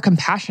are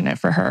compassionate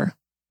for her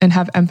and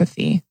have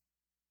empathy.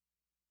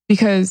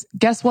 Because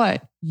guess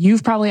what?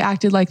 You've probably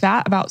acted like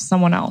that about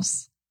someone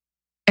else.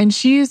 And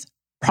she's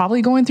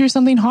probably going through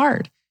something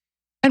hard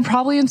and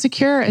probably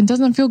insecure and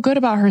doesn't feel good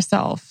about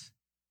herself.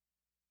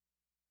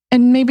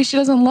 And maybe she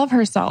doesn't love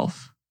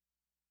herself.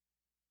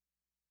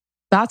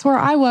 That's where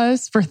I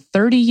was for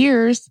 30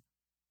 years.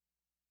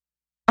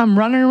 I'm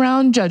running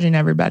around judging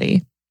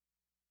everybody.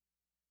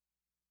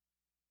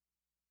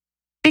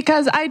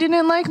 Because I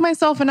didn't like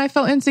myself and I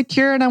felt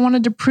insecure and I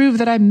wanted to prove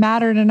that I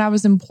mattered and I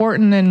was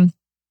important, and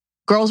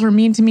girls were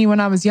mean to me when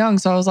I was young.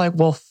 So I was like,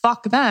 well,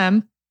 fuck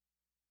them.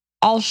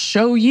 I'll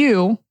show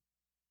you.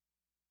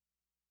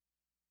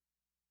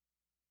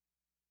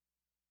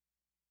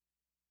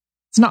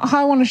 It's not how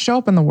I want to show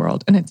up in the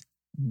world. And it's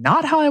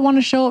not how I want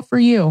to show up for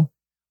you.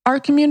 Our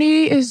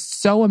community is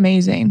so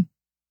amazing.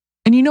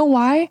 And you know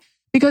why?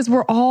 Because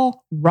we're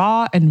all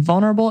raw and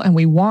vulnerable and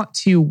we want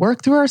to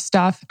work through our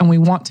stuff and we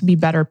want to be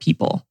better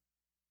people.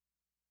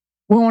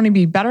 We want to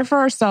be better for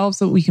ourselves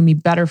so that we can be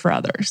better for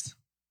others.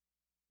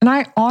 And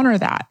I honor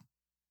that.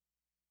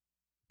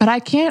 But I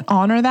can't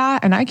honor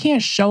that and I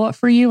can't show up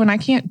for you and I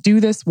can't do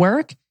this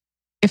work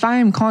if I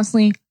am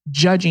constantly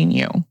judging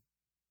you.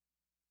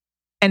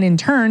 And in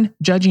turn,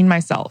 judging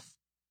myself.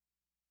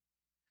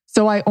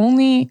 So I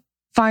only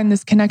find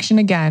this connection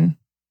again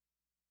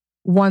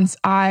once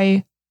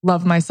I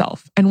love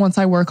myself and once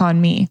I work on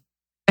me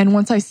and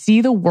once I see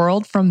the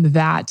world from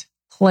that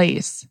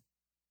place.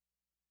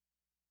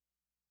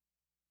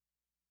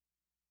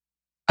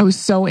 I was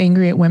so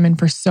angry at women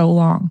for so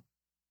long.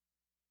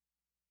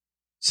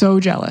 So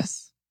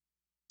jealous.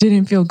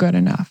 Didn't feel good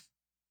enough.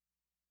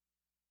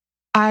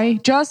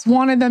 I just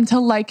wanted them to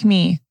like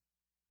me.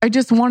 I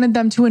just wanted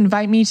them to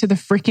invite me to the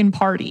freaking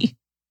party.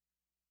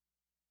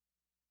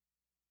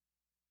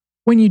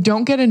 When you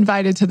don't get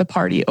invited to the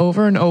party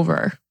over and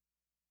over,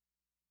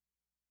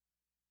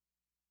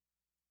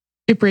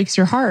 it breaks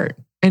your heart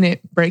and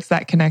it breaks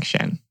that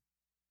connection.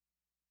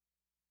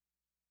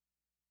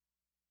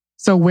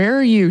 So where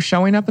are you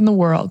showing up in the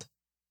world,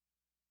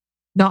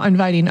 not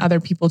inviting other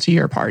people to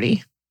your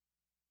party?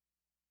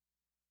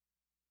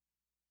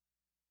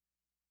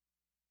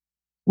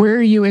 Where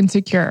are you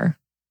insecure?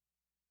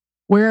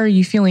 Where are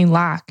you feeling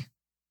lack?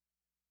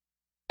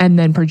 And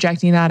then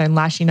projecting that and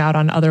lashing out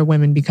on other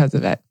women because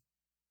of it.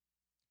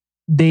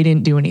 They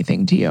didn't do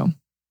anything to you.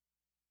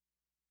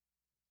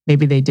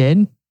 Maybe they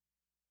did.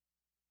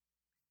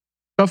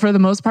 But for the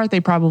most part,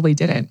 they probably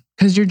didn't.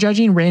 Because you're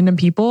judging random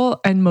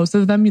people and most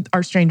of them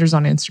are strangers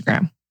on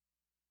Instagram.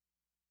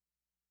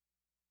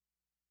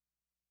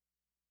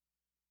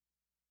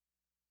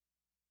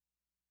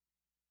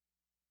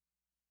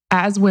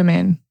 As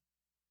women,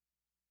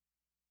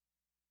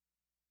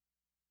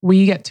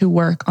 we get to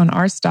work on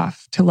our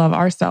stuff to love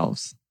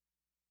ourselves,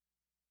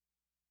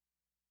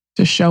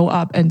 to show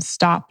up and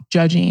stop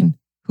judging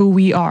who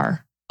we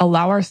are,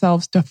 allow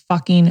ourselves to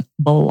fucking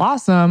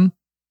blossom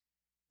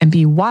and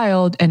be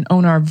wild and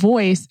own our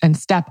voice and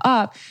step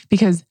up,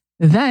 because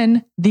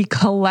then the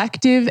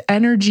collective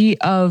energy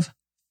of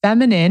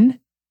feminine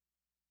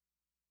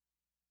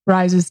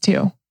rises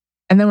too.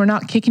 And then we're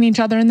not kicking each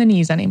other in the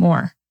knees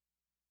anymore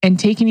and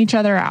taking each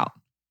other out.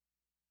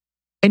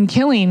 And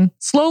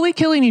slowly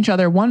killing each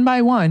other one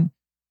by one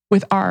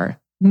with our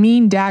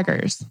mean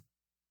daggers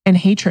and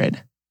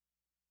hatred.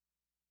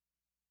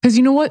 Because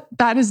you know what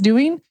that is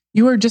doing?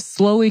 You are just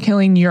slowly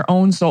killing your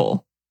own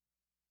soul.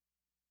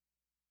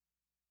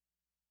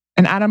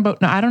 And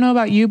I don't know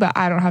about you, but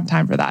I don't have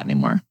time for that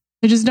anymore.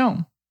 I just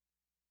don't.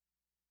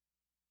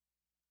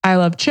 I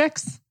love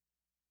chicks.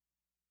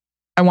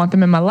 I want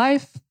them in my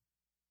life.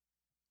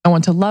 I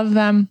want to love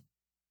them.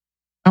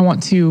 I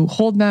want to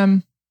hold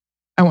them.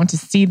 I want to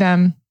see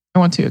them. I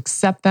want to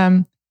accept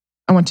them.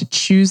 I want to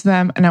choose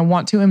them. And I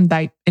want to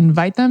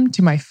invite them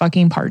to my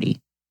fucking party.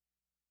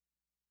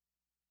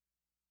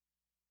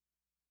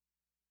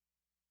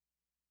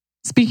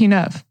 Speaking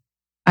of,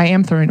 I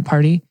am throwing a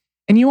party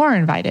and you are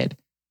invited,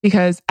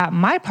 because at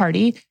my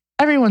party,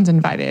 everyone's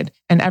invited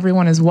and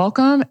everyone is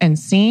welcome and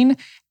seen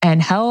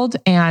and held.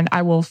 And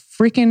I will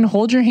freaking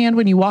hold your hand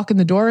when you walk in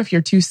the door if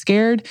you're too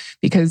scared,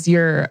 because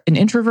you're an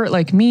introvert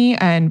like me,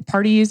 and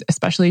parties,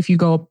 especially if you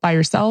go by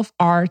yourself,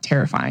 are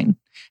terrifying.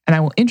 And I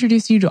will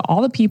introduce you to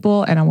all the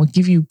people, and I will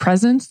give you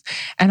presents,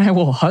 and I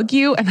will hug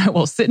you, and I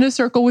will sit in a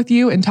circle with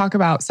you and talk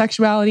about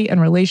sexuality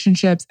and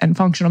relationships and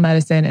functional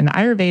medicine and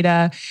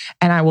Ayurveda.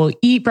 And I will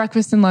eat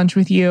breakfast and lunch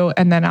with you.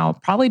 And then I'll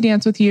probably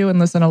dance with you and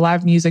listen to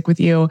live music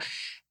with you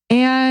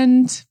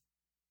and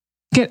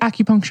get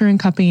acupuncture and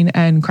cupping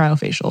and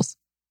cryofacials.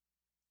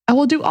 I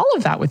will do all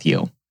of that with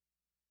you.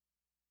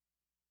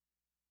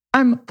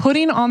 I'm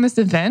putting on this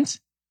event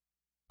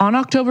on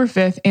October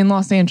 5th in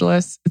Los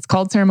Angeles. It's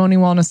called Ceremony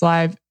Wellness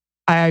Live.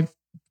 I'm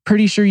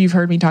pretty sure you've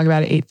heard me talk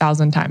about it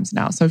 8,000 times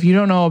now. So if you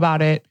don't know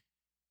about it,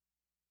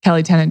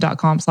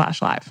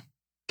 kellytennant.com/live.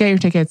 Get your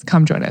tickets,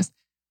 come join us.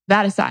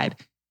 That aside,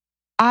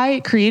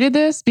 I created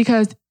this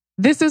because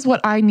this is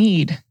what I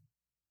need.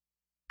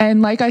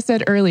 And like I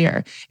said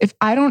earlier, if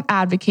I don't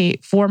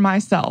advocate for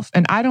myself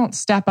and I don't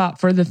step up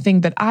for the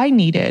thing that I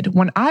needed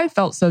when I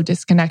felt so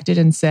disconnected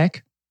and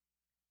sick,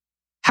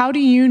 how do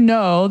you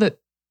know that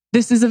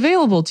this is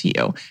available to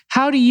you?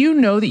 How do you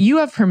know that you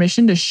have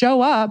permission to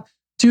show up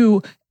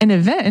to an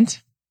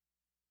event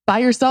by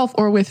yourself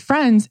or with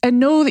friends and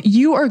know that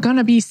you are going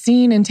to be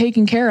seen and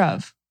taken care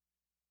of?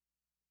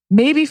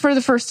 Maybe for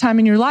the first time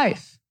in your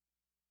life.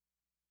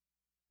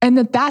 And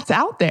that's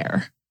out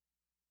there.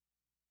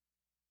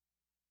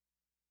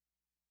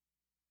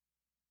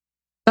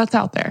 That's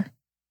out there.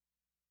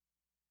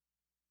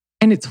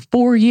 And it's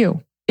for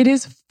you. It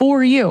is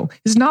for you.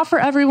 It's not for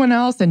everyone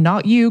else and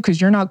not you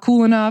because you're not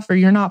cool enough or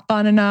you're not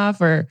fun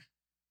enough, or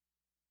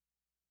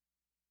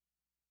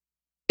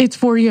it's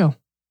for you.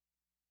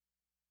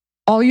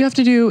 All you have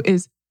to do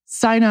is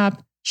sign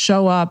up,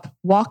 show up,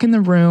 walk in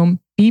the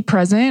room, be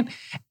present,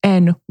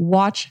 and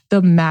watch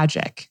the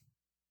magic.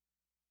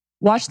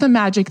 Watch the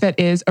magic that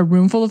is a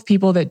room full of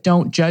people that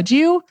don't judge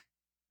you,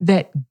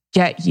 that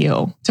get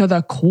you to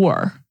the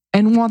core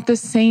and want the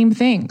same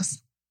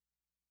things.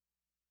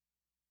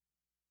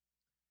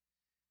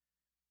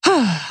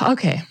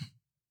 Okay,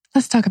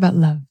 let's talk about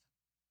love.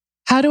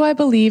 How do I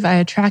believe I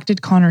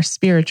attracted Connor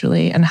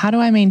spiritually, and how do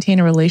I maintain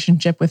a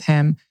relationship with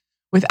him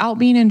without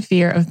being in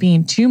fear of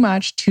being too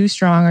much, too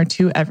strong, or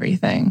too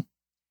everything?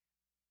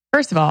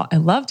 First of all, I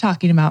love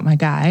talking about my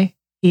guy.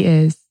 He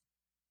is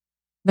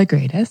the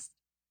greatest.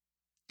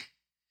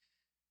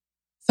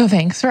 So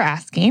thanks for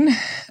asking.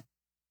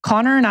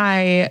 Connor and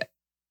I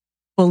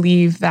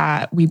believe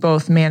that we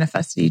both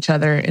manifested each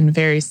other in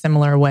very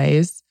similar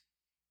ways.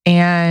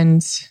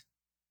 And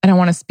I don't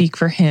want to speak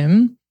for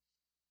him,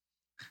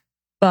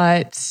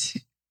 but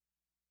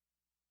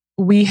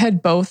we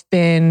had both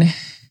been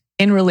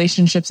in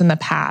relationships in the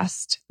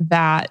past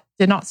that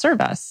did not serve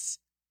us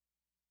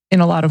in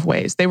a lot of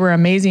ways. They were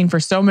amazing for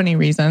so many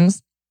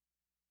reasons,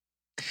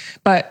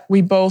 but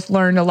we both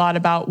learned a lot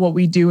about what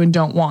we do and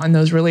don't want in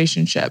those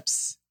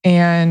relationships.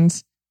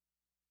 And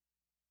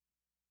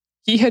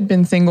he had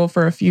been single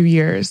for a few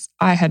years.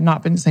 I had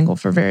not been single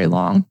for very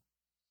long.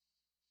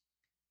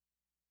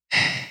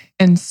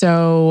 And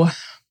so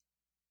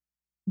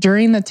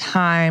during the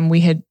time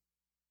we had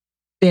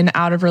been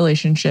out of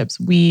relationships,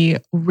 we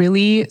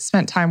really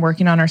spent time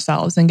working on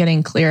ourselves and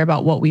getting clear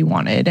about what we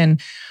wanted. And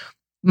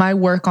my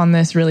work on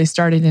this really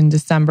started in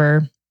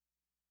December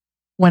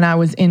when I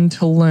was in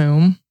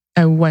Tulum.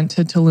 I went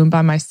to Tulum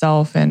by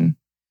myself, and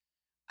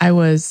I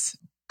was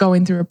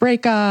going through a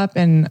breakup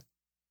and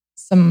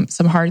some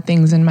hard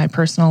things in my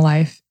personal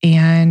life.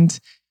 And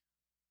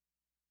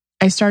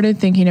I started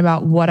thinking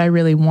about what I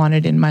really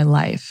wanted in my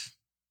life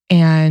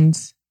and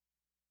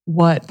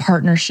what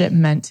partnership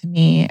meant to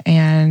me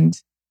and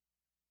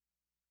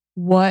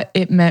what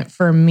it meant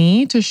for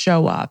me to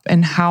show up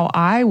and how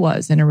I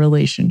was in a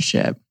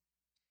relationship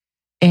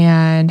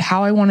and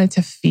how I wanted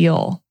to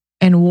feel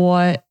and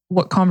what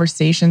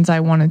conversations I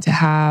wanted to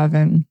have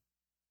and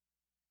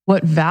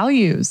what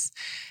values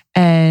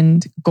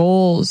and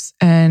goals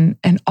and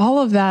all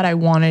of that I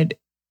wanted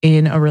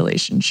in a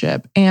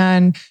relationship.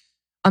 And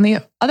on the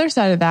other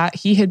side of that,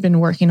 he had been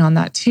working on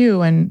that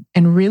too and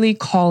really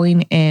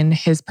calling in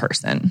his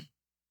person.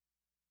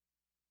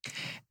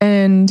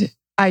 And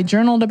I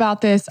journaled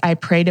about this. I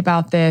prayed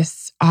about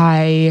this.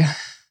 I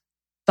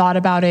thought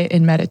about it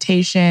in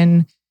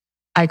meditation.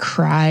 I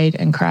cried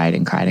and cried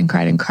and cried and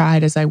cried and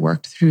cried as I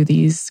worked through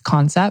these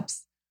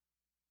concepts.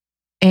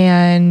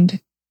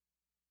 And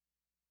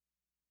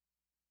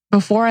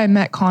before I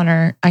met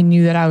Connor, I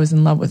knew that I was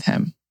in love with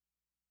him.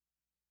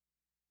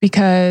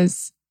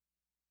 because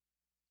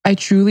I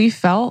truly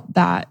felt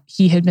that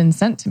he had been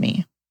sent to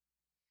me.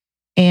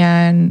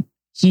 And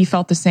he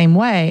felt the same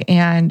way.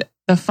 And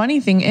the funny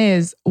thing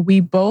is, we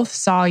both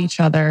saw each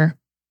other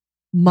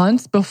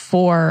months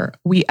before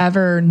we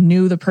ever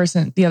knew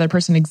the other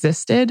person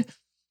existed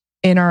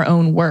in our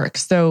own work.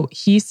 So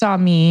he saw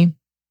me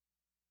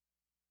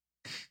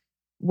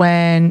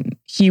when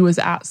he was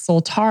at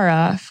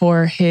Soltara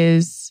for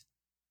his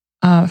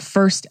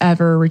first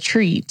ever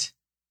retreat.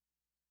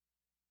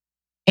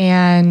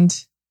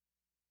 And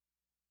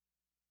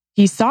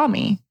he saw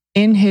me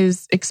in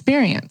his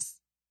experience,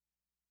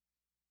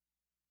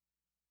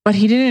 but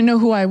he didn't know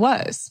who I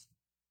was.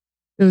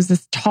 It was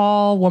this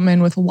tall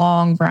woman with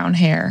long brown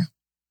hair.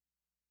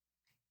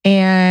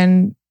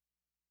 And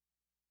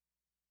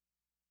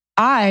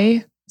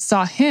I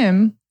saw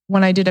him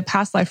when I did a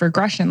past life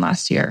regression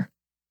last year.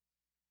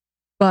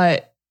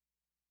 But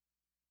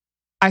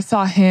I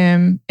saw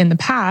him in the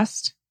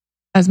past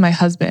as my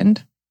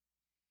husband,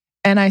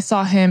 and I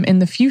saw him in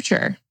the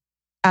future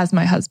as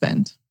my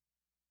husband.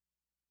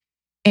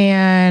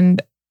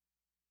 And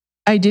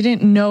I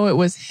didn't know it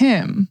was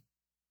him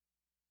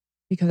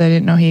because I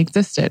didn't know he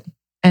existed.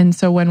 And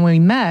so when we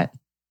met,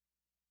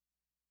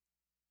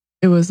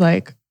 it was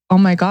like, oh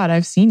my God,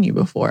 I've seen you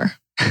before.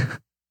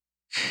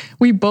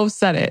 We both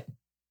said it.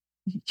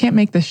 You can't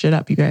make this shit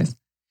up, you guys.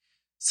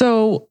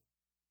 So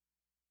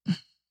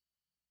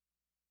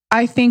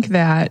I think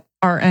that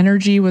our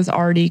energy was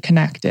already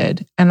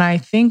connected. And I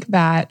think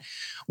that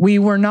we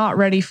were not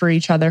ready for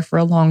each other for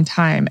a long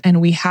time. And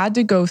we had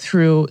to go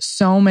through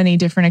so many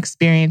different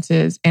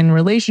experiences in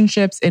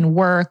relationships, in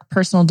work,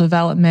 personal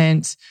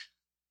development,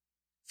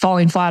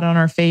 falling flat on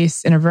our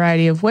face in a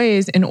variety of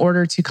ways in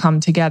order to come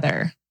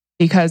together.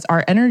 Because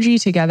our energy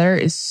together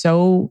is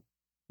so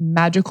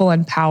magical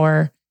and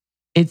power.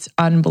 It's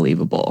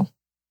unbelievable.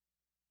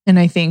 And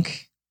I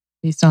think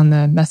based on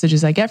the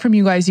messages I get from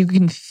you guys, you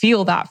can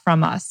feel that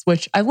from us,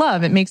 which I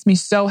love. It makes me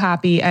so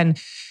happy. And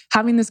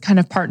having this kind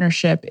of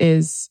partnership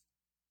is,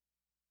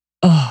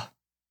 I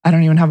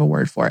don't even have a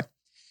word for it.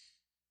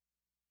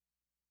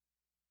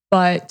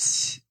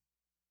 But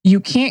you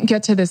can't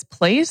get to this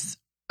place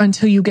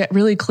until you get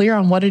really clear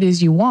on what it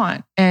is you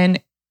want.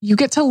 And you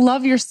get to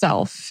love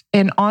yourself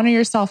and honor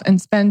yourself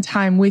and spend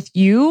time with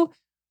you,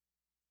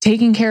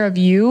 taking care of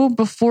you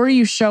before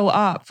you show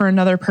up for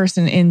another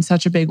person in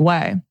such a big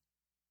way.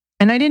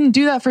 And I didn't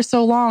do that for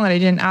so long, and I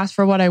didn't ask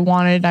for what I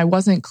wanted. I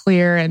wasn't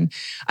clear, and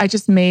I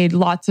just made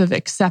lots of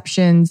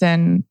exceptions,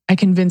 and I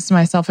convinced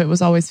myself it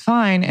was always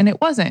fine, and it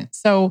wasn't.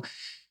 So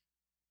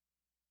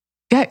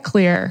get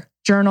clear,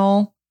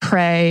 journal,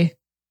 pray,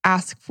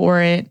 ask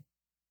for it,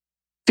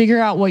 figure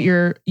out what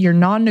your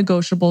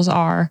non-negotiables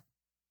are,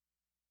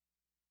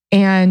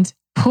 and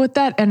put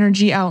that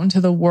energy out into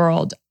the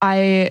world. I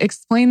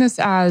explain this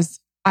as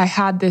I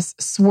had this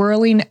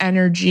swirling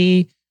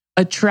energy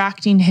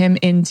attracting him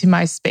into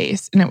my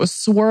space, and it was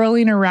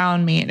swirling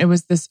around me. And it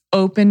was this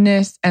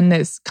openness and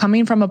this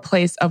coming from a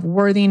place of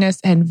worthiness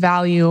and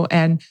value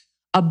and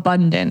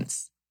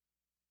abundance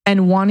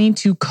and wanting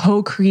to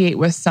co-create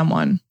with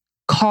someone,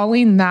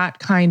 calling that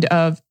kind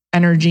of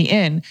energy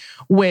in,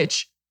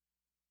 which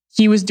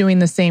he was doing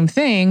the same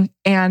thing.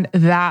 And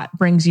that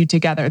brings you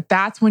together.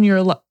 That's when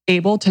you're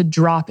able to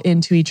drop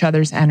into each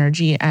other's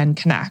energy and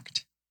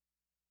connect.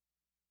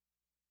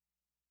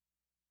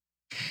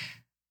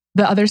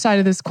 The other side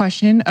of this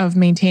question of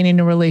maintaining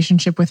a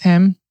relationship with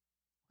him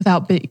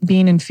without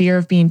being in fear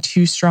of being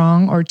too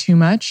strong or too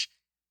much.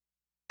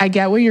 I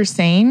get what you're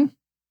saying.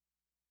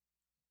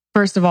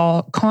 First of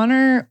all,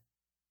 Connor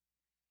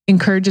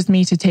encourages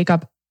me to take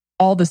up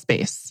all the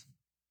space.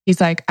 He's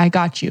like, I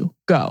got you,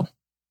 go.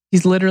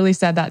 He's literally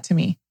said that to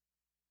me.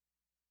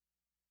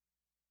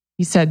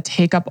 He said,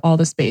 take up all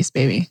the space,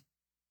 baby.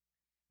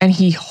 And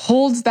he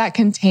holds that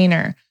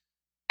container.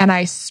 And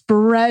I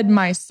spread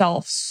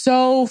myself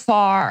so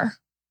far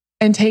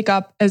and take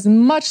up as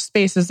much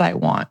space as I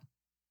want.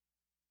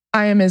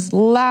 I am as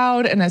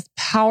loud and as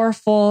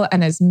powerful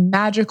and as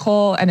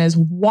magical and as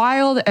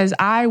wild as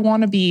I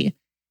want to be.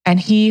 And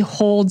he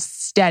holds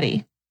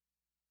steady.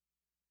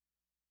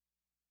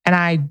 And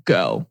I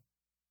go.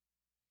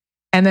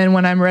 And then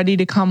when I'm ready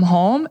to come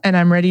home and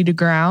I'm ready to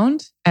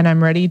ground and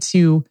I'm ready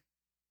to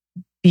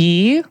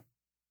be,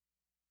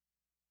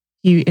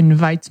 he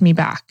invites me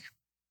back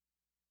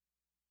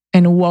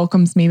and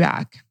welcomes me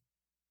back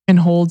and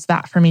holds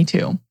that for me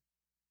too.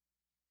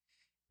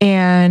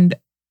 And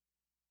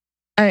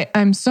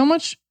I'm so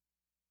much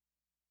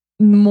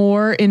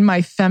more in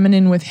my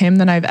feminine with him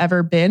than I've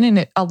ever been.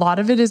 And a lot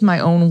of it is my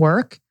own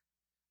work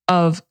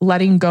of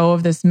letting go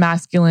of this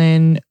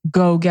masculine,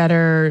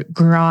 go-getter,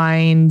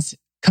 grind,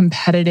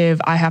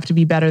 competitive, I have to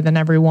be better than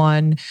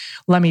everyone,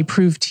 let me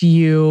prove to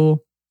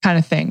you kind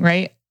of thing,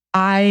 right?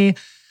 I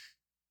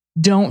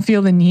don't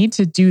feel the need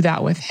to do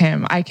that with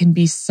him. I can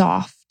be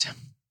soft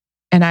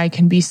and I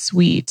can be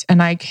sweet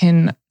and I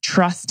can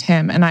trust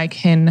him and I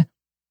can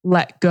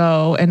let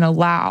go and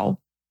allow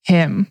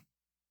him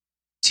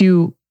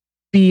to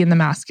be in the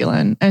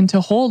masculine and to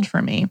hold for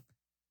me.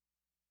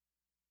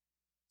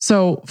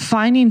 So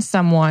finding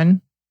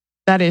someone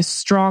that is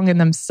strong in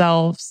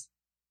themselves.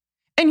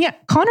 And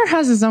yet Connor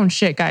has his own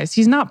shit, guys.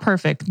 He's not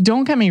perfect.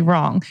 Don't get me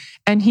wrong.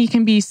 And he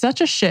can be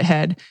such a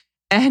shithead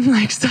and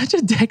like such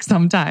a dick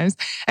sometimes.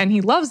 And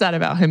he loves that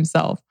about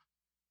himself.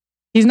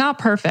 He's not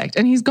perfect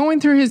and he's going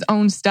through his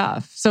own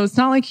stuff. So it's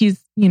not like he's,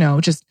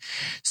 just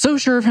so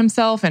sure of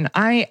himself and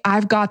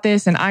I've got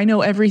this and I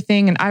know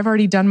everything and I've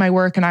already done my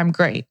work and I'm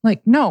great.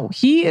 Like, no,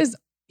 he's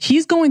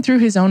going through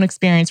his own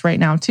experience right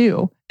now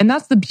too. And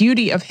that's the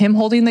beauty of him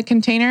holding the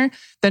container.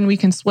 Then we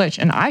can switch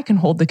and I can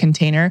hold the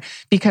container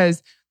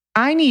because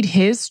I need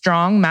his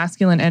strong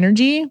masculine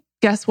energy.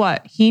 Guess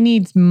what? He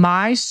needs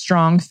my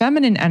strong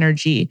feminine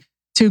energy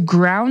to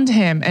ground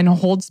him and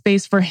hold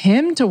space for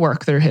him to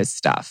work through his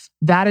stuff.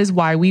 That is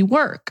why we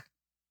work.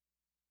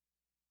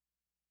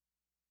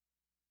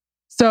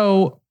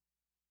 So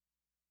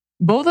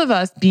both of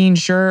us being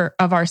sure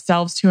of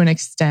ourselves to an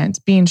extent,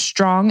 being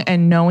strong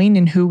and knowing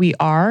in who we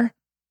are,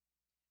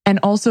 and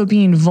also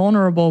being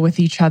vulnerable with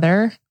each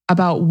other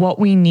about what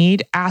we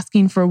need,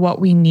 asking for what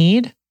we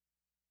need.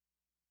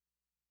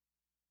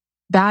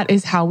 That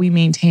is how we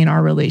maintain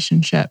our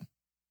relationship.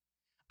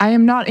 I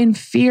am not in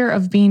fear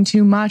of being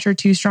too much or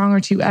too strong or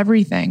too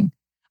everything.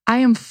 I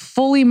am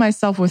fully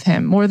myself with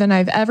him more than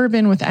I've ever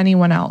been with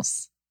anyone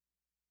else.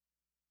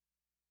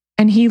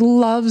 And he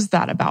loves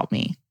that about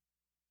me.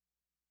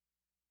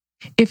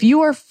 If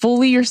you are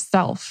fully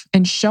yourself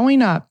and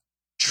showing up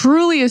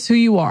truly as who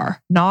you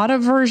are, not a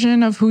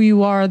version of who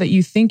you are that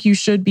you think you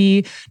should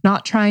be,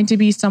 not trying to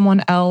be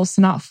someone else,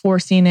 not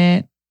forcing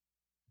it,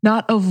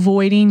 not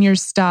avoiding your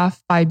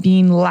stuff by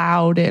being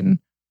loud and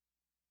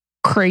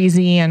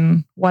crazy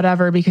and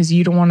whatever because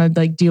you don't want to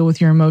like deal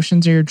with your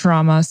emotions or your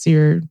trauma, so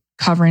you're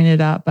covering it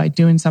up by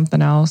doing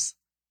something else.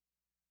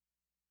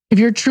 If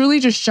you're truly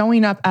just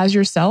showing up as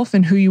yourself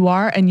and who you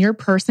are and your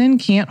person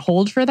can't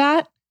hold for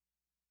that,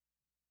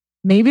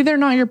 maybe they're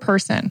not your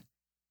person.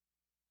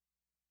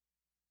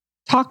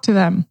 Talk to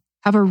them.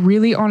 Have a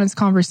really honest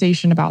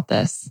conversation about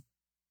this.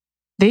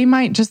 They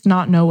might just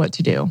not know what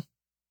to do.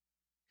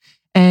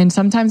 And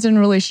sometimes in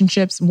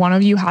relationships, one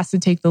of you has to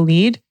take the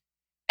lead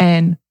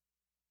and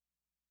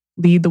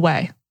lead the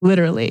way,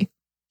 literally.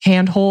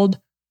 Handhold,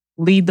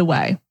 lead the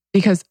way,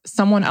 because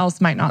someone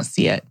else might not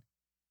see it.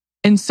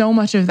 And so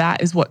much of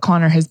that is what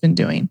Connor has been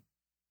doing.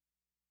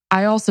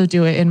 I also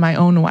do it in my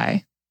own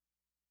way.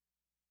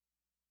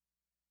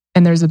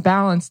 And there's a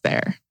balance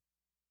there.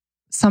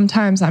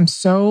 Sometimes I'm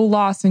so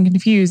lost and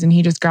confused and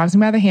he just grabs me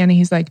by the hand and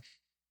he's like,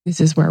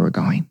 this is where we're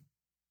going.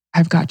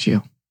 I've got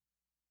you.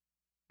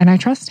 And I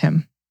trust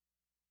him.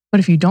 But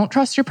if you don't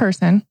trust your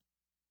person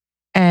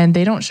and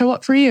they don't show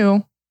up for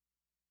you,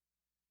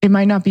 it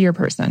might not be your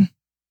person.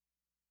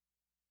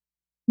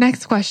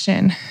 Next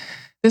question.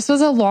 This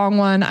was a long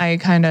one. I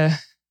kind of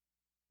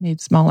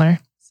made smaller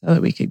so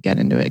that we could get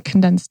into it,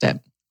 condensed it.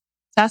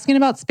 It's asking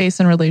about space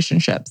and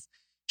relationships.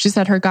 She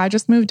said her guy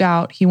just moved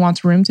out. He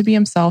wants room to be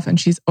himself and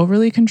she's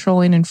overly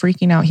controlling and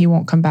freaking out he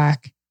won't come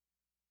back.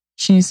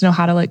 She needs to know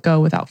how to let go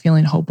without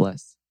feeling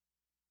hopeless.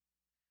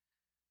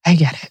 I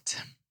get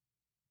it.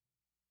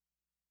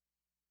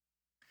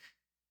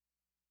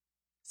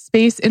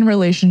 Space in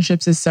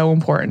relationships is so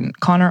important.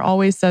 Connor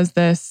always says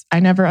this. I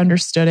never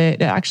understood it.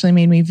 It actually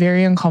made me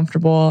very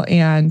uncomfortable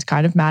and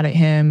kind of mad at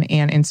him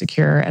and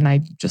insecure. And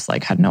I just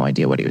had no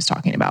idea what he was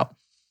talking about.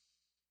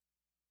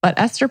 But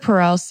Esther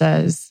Perel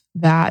says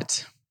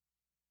that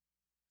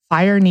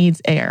fire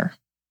needs air.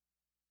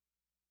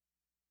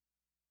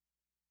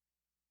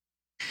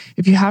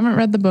 If you haven't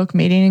read the book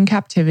Mating in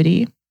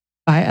Captivity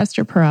by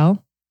Esther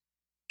Perel,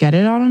 get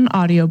it on an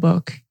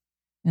audiobook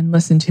and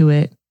listen to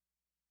it.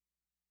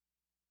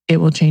 It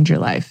will change your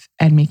life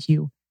and make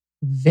you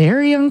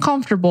very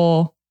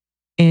uncomfortable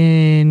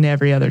in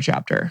every other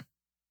chapter.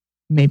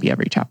 Maybe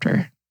every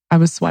chapter. I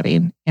was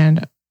sweating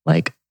and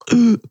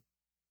every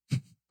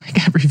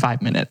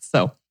 5 minutes.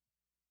 So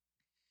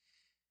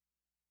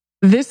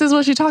this is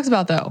what she talks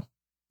about though.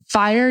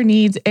 Fire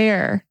needs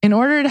air. In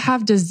order to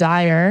have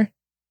desire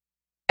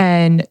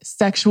and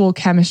sexual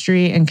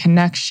chemistry and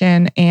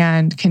connection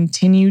and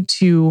continue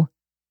to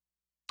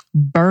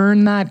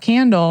burn that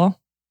candle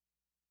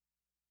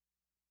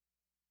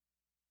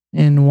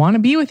and want to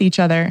be with each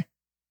other,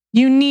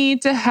 you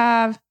need to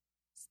have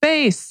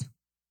space.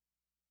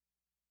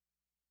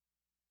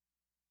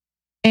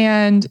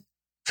 And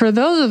for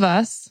those of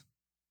us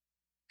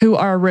who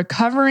are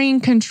recovering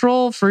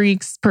control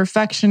freaks,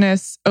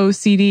 perfectionists,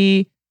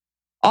 OCD,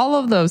 all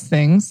of those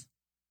things,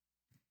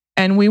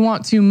 and we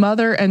want to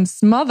mother and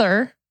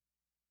smother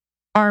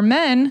our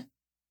men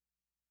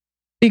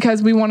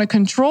because we want to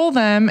control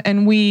them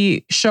and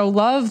we show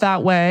love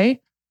that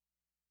way,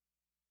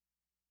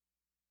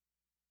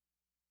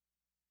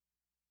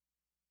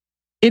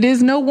 it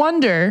is no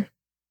wonder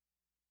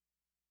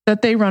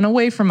that they run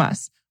away from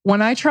us.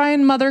 When I try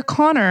and mother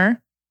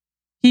Connor,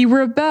 he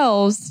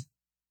rebels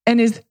and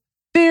is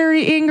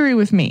very angry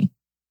with me.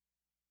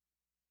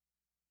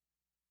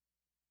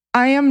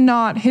 I am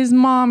not his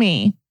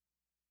mommy.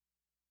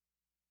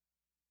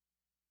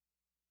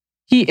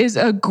 He is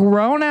a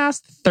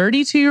grown-ass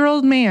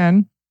 32-year-old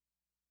man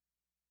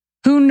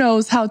who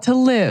knows how to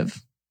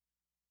live.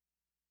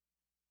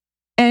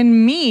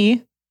 And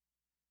me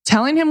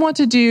telling him what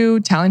to do,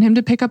 telling him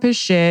to pick up his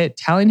shit,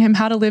 telling him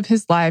how to live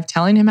his life,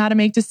 telling him how to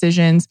make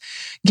decisions,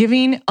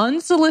 giving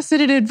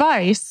unsolicited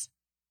advice.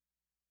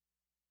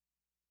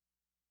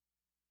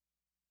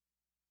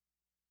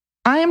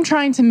 I am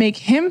trying to make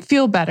him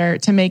feel better,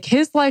 to make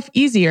his life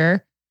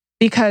easier,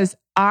 because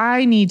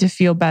I need to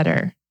feel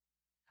better.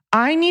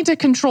 I need to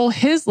control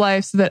his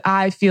life so that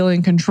I feel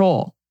in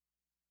control.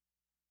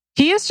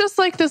 He is just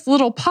like this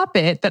little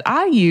puppet that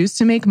I use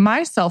to make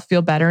myself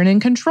feel better and in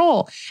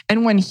control.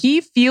 And when he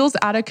feels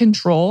out of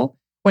control,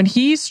 when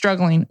he's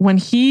struggling, when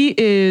he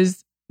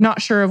is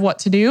not sure of what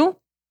to do,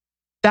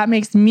 that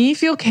makes me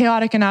feel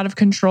chaotic and out of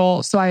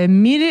control. So I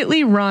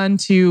immediately run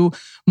to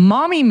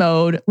mommy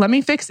mode. Let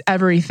me fix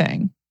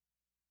everything.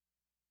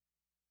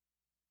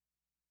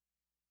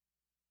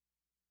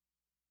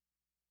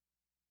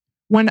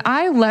 When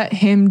I let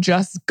him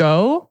just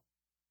go,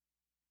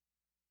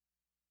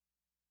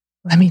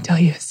 let me tell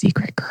you a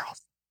secret,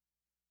 girls.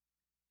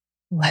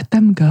 Let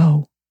them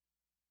go.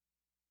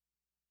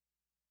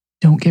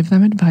 Don't give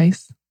them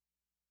advice.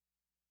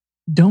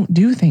 Don't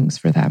do things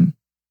for them.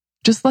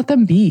 Just let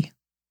them be.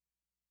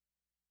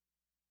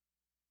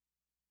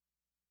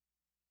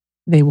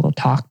 They will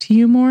talk to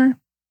you more.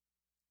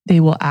 They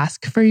will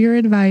ask for your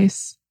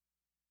advice.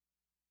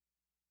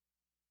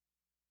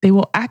 They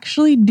will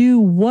actually do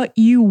what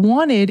you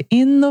wanted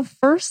in the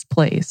first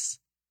place.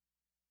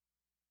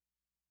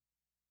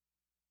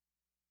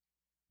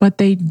 But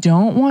they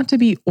don't want to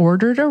be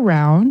ordered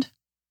around.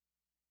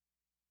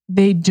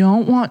 They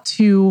don't want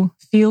to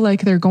feel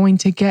like they're going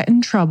to get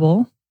in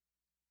trouble.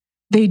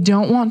 They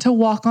don't want to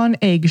walk on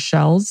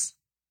eggshells.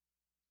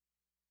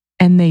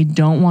 And they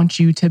don't want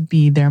you to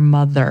be their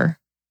mother.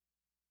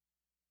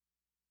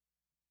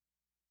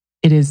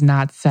 It is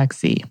not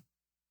sexy.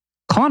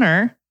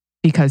 Connor,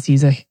 because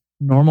he's a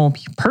normal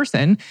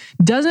person,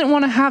 doesn't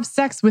want to have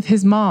sex with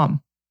his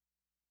mom.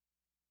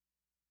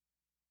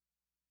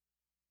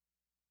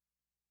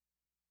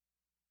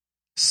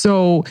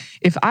 So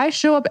if I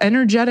show up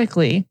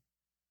energetically,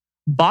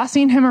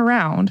 bossing him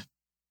around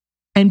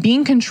and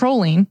being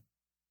controlling,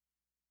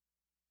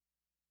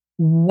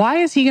 why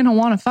is he going to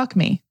want to fuck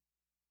me?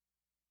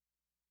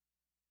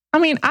 I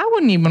mean, I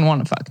wouldn't even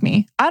want to fuck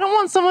me. I don't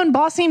want someone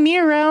bossing me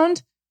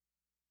around.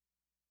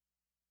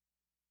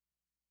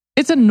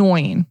 It's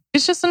annoying.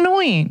 It's just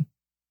annoying.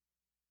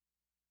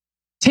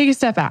 Take a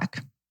step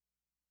back.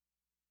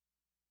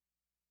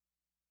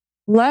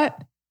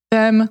 Let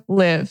them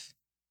live.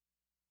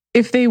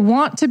 If they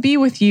want to be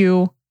with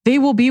you, they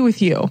will be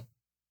with you.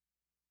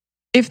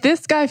 If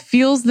this guy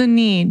feels the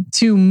need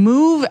to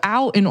move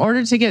out in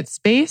order to get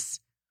space,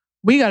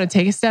 we got to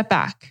take a step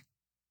back.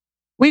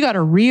 We got to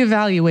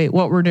reevaluate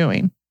what we're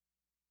doing.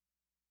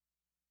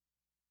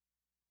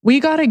 We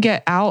got to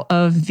get out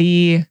of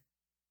the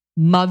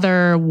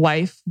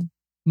mother-wife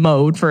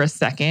mode for a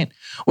second,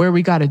 where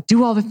we got to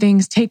do all the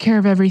things, take care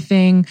of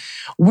everything.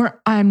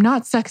 I'm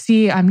not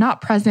sexy, I'm not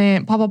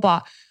present, blah, blah,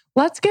 blah.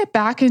 Let's get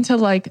back into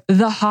like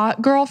the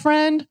hot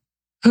girlfriend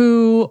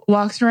who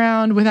walks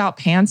around without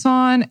pants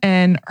on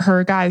and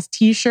her guy's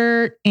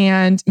t-shirt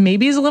and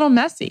maybe is a little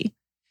messy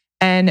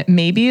and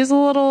maybe is a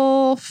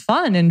little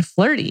fun and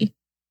flirty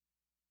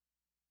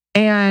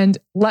and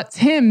lets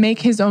him make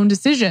his own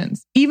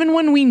decisions. Even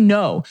when we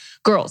know,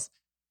 girls,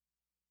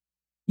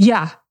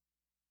 yeah,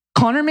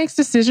 Connor makes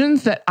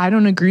decisions that I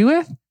don't agree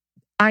with.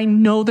 I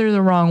know they're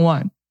the wrong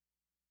one.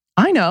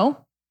 I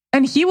know.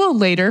 And he will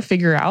later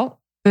figure out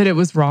that it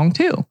was wrong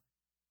too.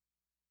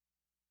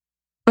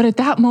 But at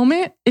that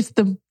moment, it's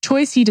the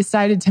choice he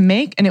decided to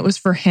make and it was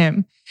for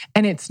him.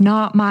 And it's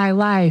not my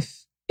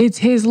life. It's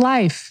his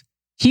life.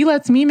 He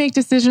lets me make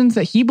decisions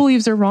that he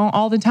believes are wrong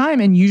all the time.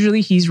 And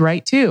usually he's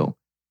right too.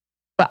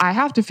 But I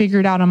have to figure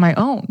it out on my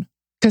own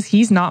because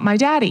he's not my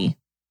daddy.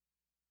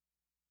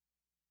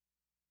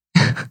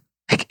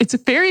 It's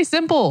very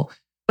simple,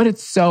 but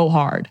it's so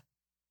hard.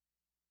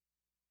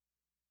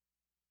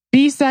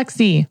 Be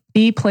sexy,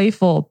 be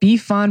playful, be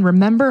fun.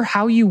 Remember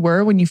how you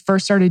were when you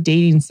first started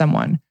dating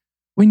someone,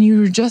 when you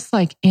were just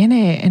like in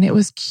it and it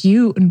was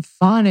cute and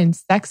fun and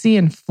sexy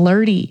and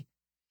flirty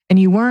and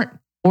you weren't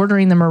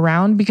ordering them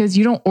around because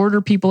you don't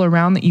order people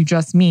around that you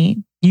just meet,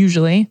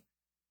 usually.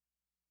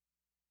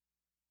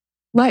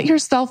 Let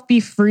yourself be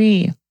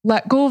free.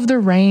 Let go of the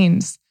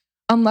reins.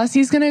 Unless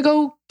he's going to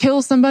go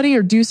kill somebody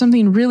or do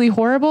something really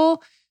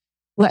horrible,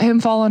 let him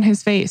fall on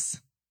his face.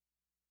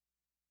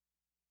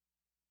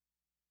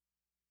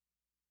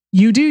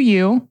 You do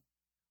you,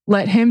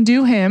 let him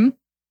do him,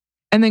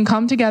 and then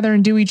come together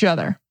and do each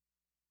other.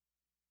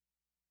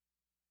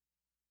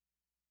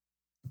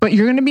 But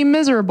you're going to be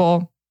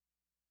miserable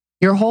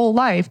your whole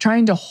life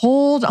trying to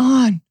hold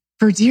on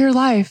for dear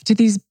life to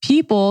these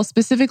people,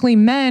 specifically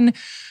men,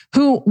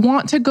 who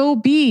want to go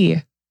be.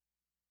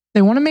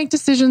 They want to make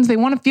decisions. They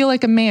want to feel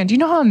like a man. Do you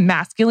know how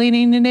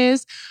emasculating it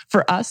is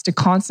for us to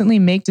constantly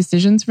make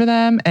decisions for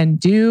them and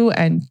do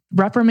and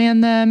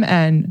reprimand them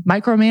and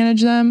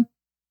micromanage them?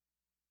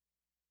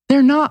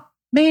 They're not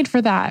made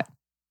for that.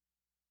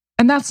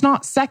 And that's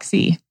not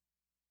sexy.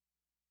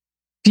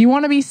 If you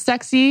want to be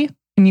sexy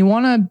and you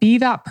want to be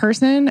that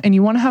person and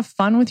you want to have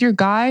fun with your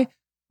guy,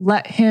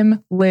 let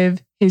him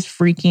live his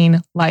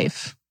freaking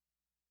life.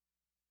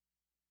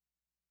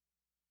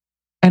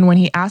 And when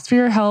he asks for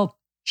your help,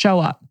 show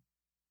up.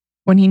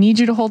 When he needs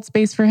you to hold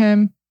space for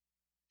him,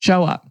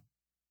 show up.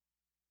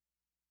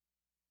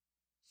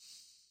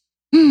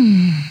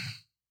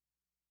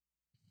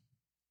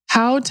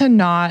 How to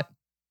not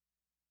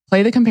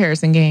play the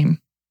comparison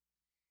game.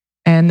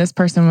 And this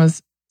person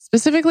was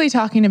specifically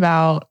talking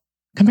about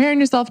comparing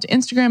yourself to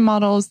Instagram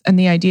models and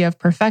the idea of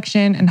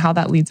perfection and how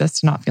that leads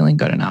us to not feeling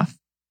good enough.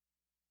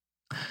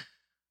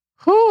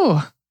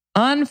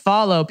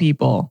 Unfollow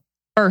people.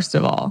 First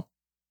of all,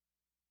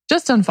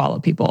 just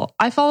unfollow people.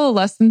 I follow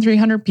less than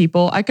 300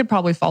 people. I could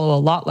probably follow a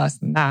lot less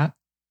than that.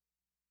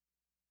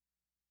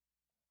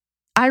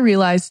 I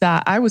realized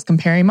that I was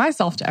comparing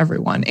myself to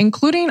everyone,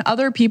 including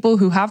other people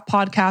who have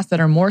podcasts that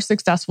are more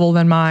successful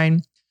than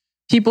mine,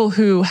 people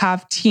who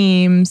have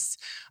teams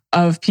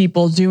of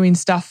people doing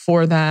stuff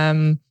for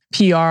them,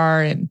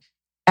 PR and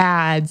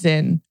ads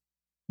and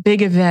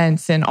big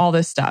events and all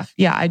this stuff.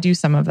 Yeah, I do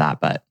some of that,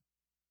 but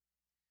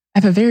I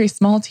have a very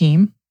small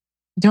team.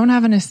 I don't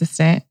have an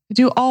assistant. I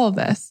do all of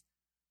this.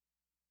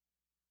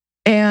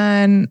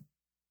 And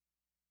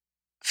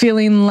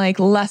feeling like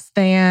less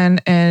than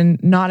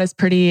and not as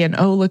pretty and,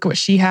 oh, look what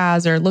she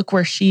has or look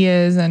where she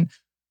is. And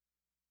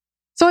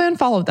so I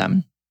unfollowed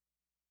them.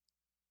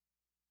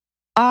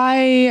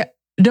 I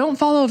don't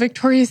follow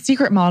Victoria's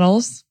Secret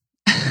models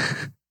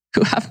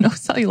who have no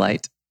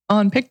cellulite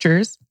on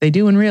pictures. They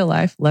do in real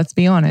life, let's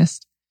be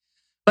honest.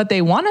 But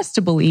they want us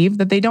to believe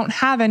that they don't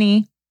have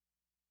any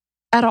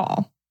at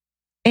all.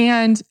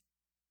 And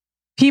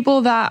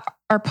people that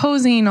are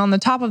posing on the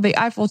top of the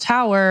Eiffel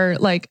Tower,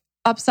 like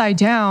upside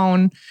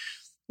down,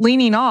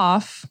 leaning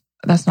off.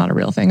 That's not a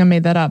real thing. I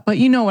made that up, but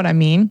you know what I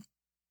mean.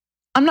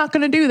 I'm not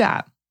going to do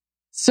that.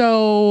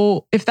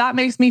 So if that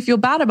makes me feel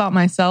bad about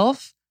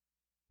myself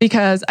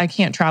because I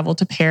can't travel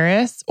to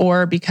Paris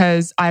or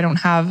because I don't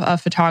have a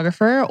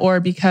photographer or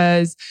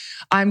because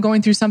I'm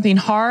going through something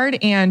hard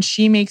and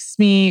she makes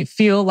me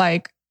feel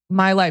like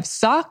my life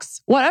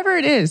sucks, whatever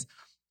it is,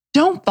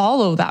 don't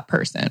follow that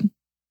person.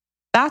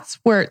 That's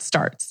where it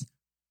starts.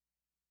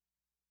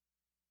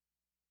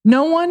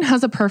 No one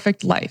has a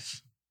perfect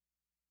life.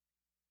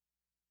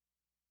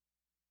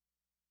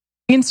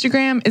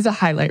 Instagram is a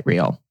highlight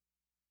reel.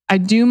 I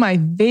do my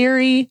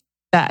very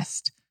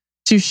best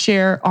to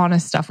share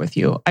honest stuff with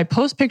you. I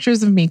post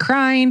pictures of me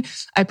crying.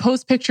 I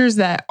post pictures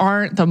that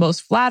aren't the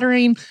most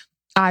flattering.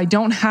 I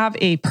don't have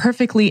a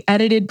perfectly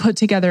edited, put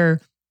together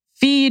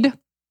feed.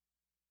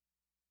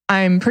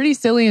 I'm pretty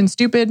silly and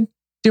stupid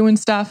doing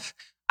stuff.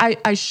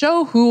 I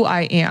show who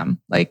I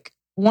am. Like,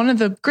 one of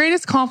the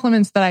greatest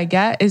compliments that I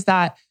get is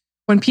that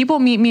when people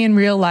meet me in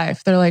real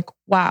life, they're like,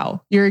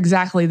 wow, you're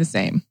exactly the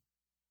same.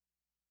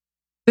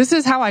 This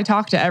is how I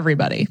talk to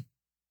everybody.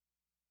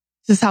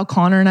 This is how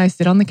Connor and I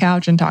sit on the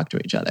couch and talk to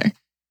each other.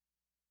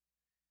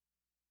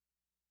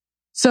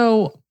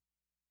 So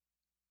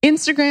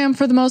Instagram,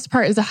 for the most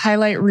part, is a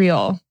highlight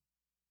reel.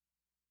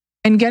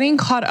 And getting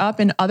caught up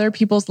in other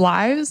people's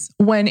lives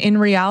when in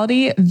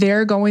reality,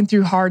 they're going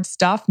through hard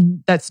stuff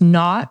that's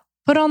not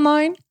put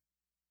online.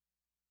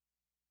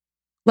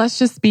 Let's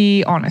just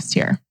be honest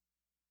here.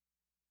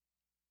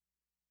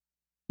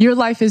 Your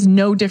life is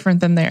no different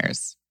than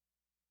theirs.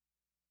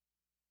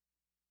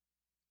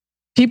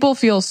 People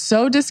feel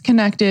so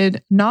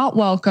disconnected, not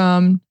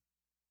welcome,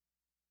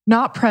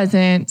 not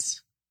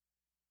present,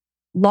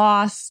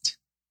 lost.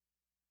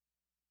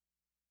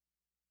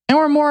 And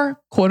we're more,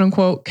 quote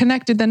unquote,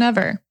 connected than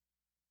ever.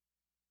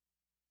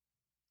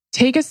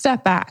 Take a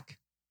step back.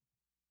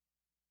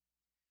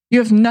 You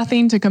have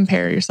nothing to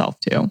compare yourself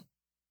to.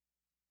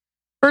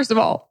 First of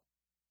all,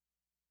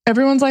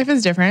 everyone's life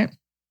is different.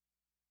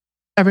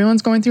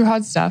 Everyone's going through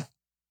hard stuff.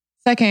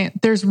 Second,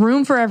 there's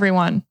room for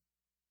everyone.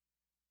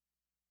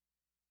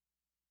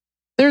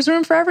 There's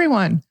room for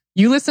everyone.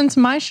 You listen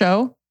to my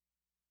show,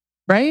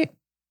 right?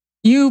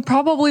 You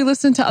probably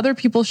listen to other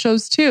people's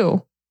shows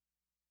too.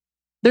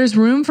 There's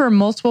room for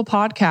multiple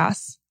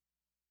podcasts.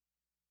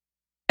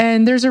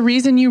 And there's a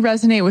reason you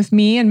resonate with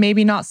me and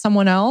maybe not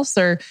someone else.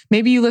 Or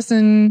maybe you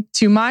listen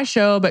to my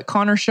show, but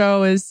Connor's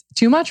show is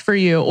too much for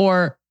you.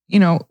 Or,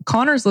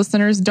 Connor's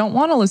listeners don't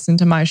want to listen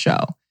to my show.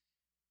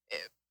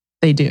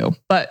 They do,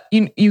 but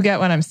you get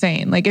what I'm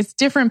saying. Like, it's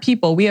different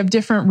people. We have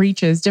different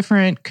reaches,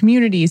 different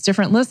communities,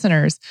 different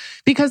listeners,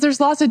 because there's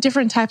lots of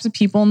different types of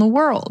people in the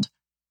world.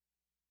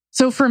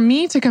 So for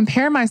me to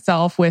compare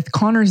myself with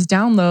Connor's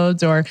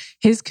downloads or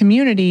his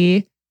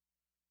community,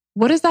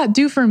 what does that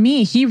do for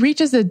me? He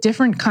reaches a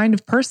different kind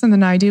of person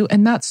than I do.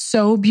 And that's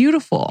so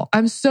beautiful.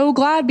 I'm so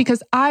glad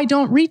because I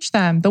don't reach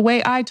them. The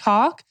way I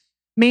talk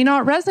may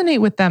not resonate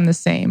with them the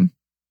same.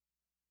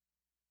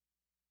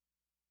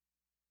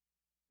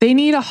 They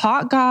need a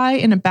hot guy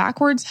in a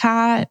backwards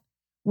hat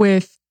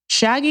with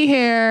shaggy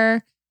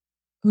hair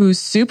who's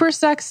super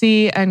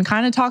sexy and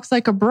kind of talks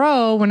like a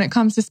bro when it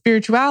comes to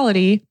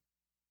spirituality.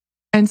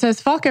 and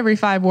says, fuck every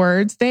 5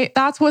 words.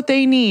 That's what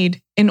they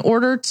need in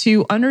order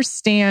to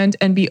understand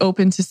and be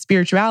open to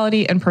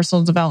spirituality and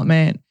personal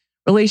development,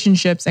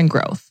 relationships, and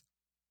growth.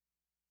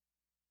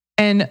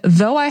 And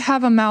though I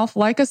have a mouth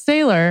like a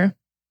sailor,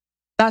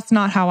 that's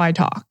not how I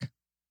talk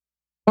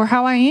or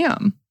how I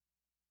am.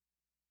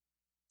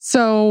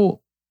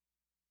 So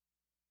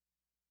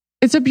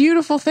it's a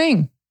beautiful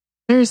thing.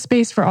 There is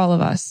space for all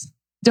of us.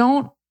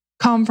 Don't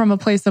come from a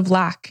place of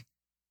lack.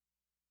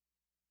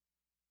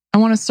 I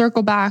want to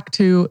circle back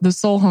to the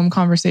soul home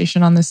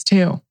conversation on this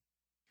too.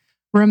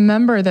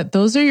 Remember that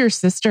those are your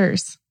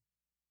sisters.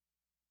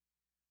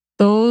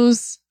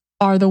 Those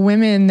are the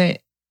women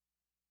that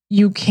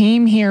you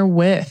came here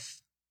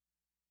with.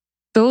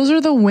 Those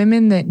are the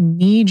women that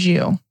need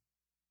you.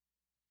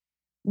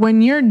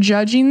 When you're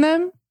judging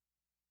them,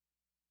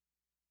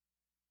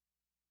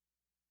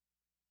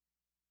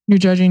 you're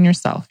judging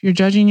yourself. You're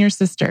judging your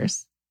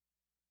sisters.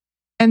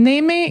 And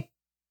they may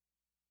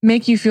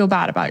make you feel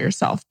bad about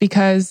yourself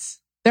because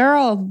there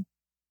are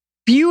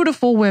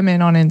beautiful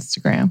women on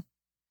Instagram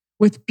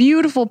with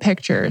beautiful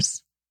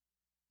pictures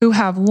who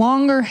have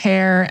longer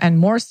hair and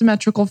more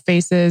symmetrical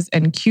faces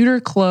and cuter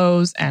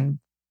clothes, and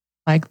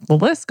like the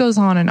list goes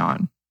on and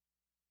on.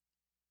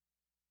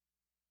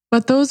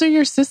 But those are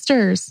your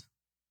sisters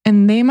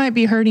and they might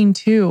be hurting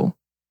too.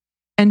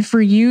 And for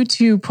you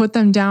to put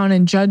them down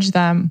and judge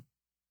them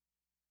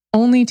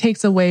only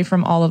takes away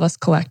from all of us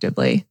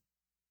collectively.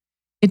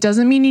 It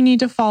doesn't mean you need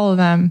to follow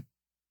them.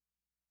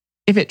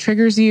 If it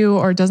triggers you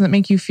or doesn't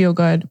make you feel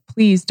good,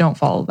 please don't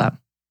follow them.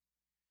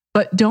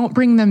 But don't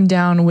bring them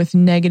down with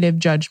negative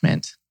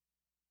judgment.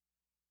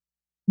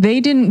 They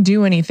didn't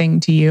do anything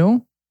to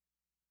you.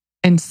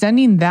 And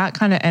sending that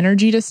kind of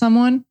energy to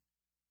someone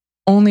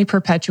only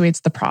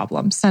perpetuates the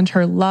problem. Send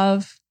her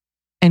love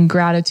and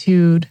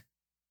gratitude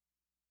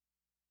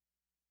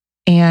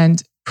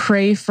and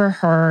pray for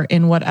her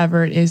in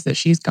whatever it is that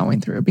she's going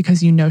through,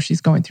 because you know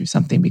she's going through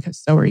something, because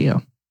so are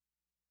you.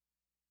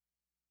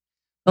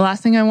 The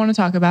last thing I want to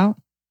talk about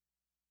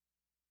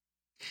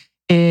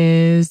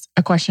is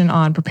a question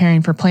on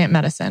preparing for plant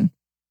medicine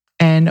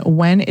and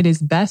when it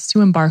is best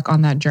to embark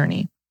on that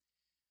journey.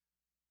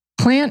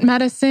 Plant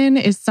medicine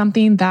is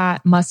something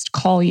that must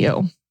call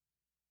you.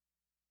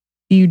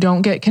 You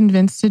don't get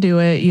convinced to do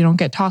it. You don't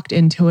get talked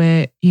into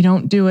it. You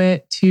don't do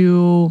it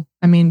to,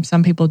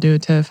 some people do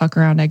it to fuck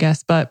around, I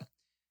guess, but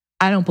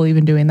I don't believe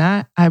in doing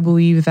that. I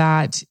believe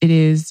that it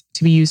is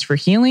to be used for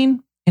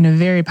healing in a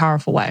very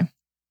powerful way.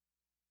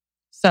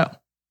 So,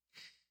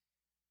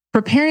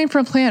 preparing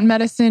for plant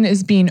medicine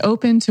is being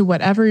open to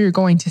whatever you're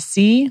going to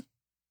see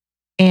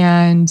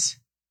and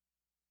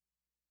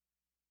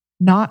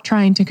not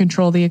trying to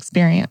control the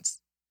experience.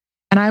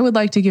 And I would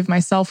like to give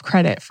myself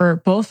credit for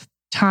both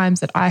times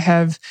that I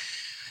have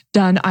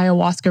done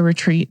ayahuasca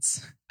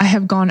retreats. I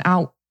have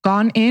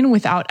gone in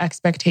without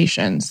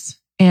expectations.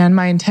 And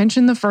my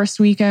intention the first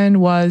weekend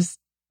was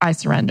I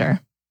surrender.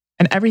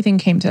 And everything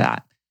came to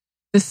that.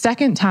 The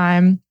second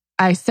time,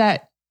 I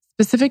set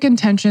specific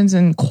intentions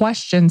and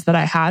questions that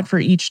I had for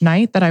each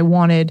night that I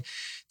wanted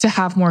to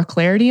have more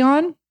clarity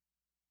on.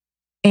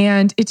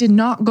 And it did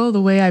not go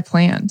the way I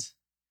planned.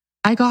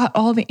 I got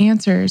all the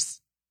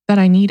answers that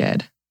I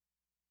needed.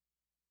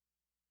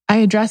 I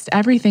addressed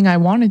everything I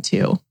wanted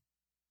to,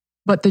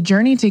 but the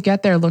journey to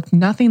get there looked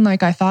nothing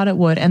like I thought it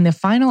would. And the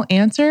final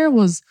answer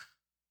was,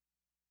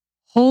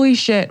 holy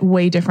shit,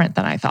 way different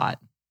than I thought.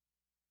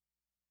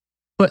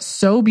 But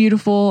so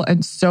beautiful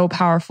and so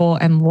powerful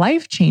and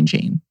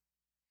life-changing.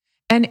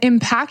 And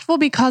impactful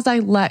because I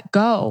let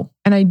go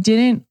and I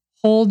didn't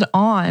hold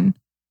on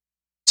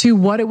to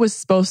what it was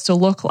supposed to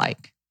look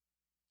like.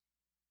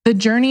 The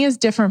journey is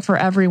different for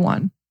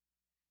everyone.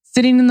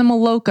 Sitting in the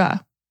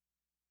Maloka,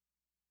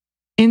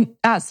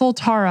 at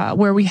Soltara,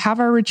 where we have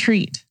our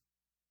retreat,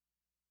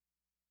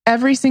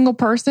 every single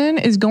person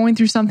is going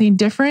through something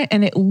different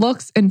and it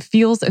looks and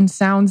feels and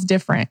sounds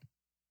different.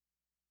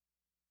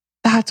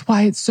 That's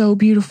why it's so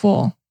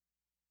beautiful.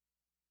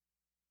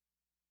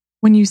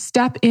 When you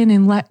step in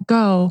and let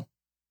go,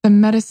 the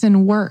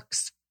medicine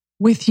works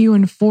with you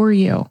and for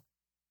you.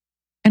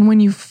 And when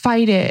you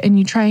fight it and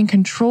you try and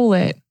control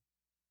it,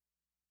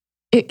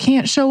 it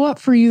can't show up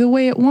for you the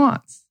way it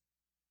wants.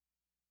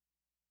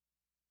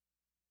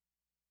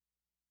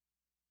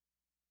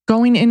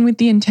 Going in with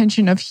the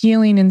intention of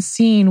healing and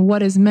seeing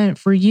what is meant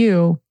for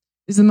you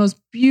is the most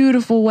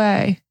beautiful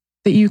way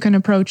that you can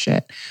approach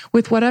it.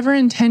 With whatever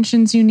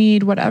intentions you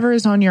need, whatever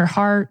is on your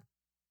heart,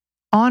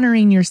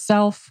 honoring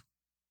yourself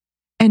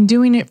and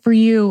doing it for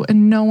you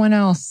and no one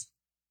else.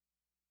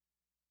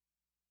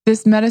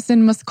 This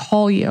medicine must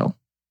call you.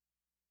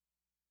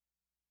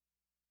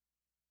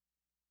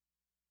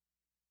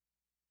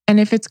 And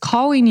if it's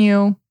calling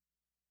you,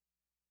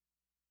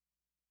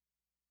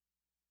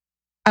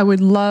 I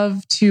would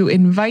love to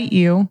invite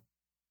you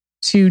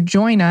to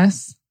join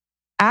us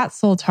at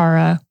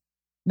Soltara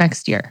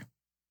next year.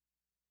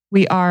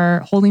 We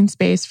are holding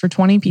space for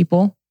 20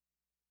 people,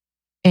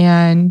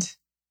 and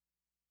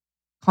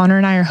Connor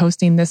and I are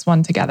hosting this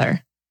one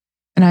together.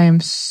 And I am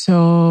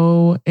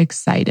so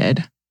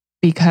excited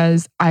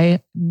because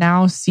I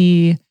now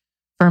see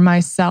for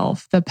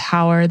myself the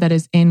power that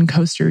is in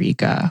Costa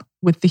Rica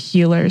with the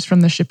healers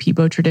from the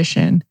Shipibo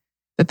tradition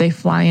that they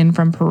fly in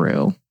from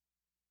Peru.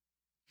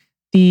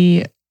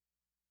 The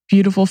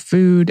beautiful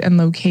food and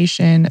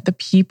location, the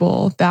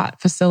people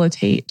that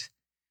facilitate,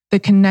 the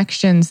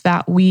connections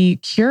that we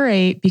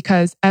curate,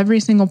 because every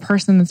single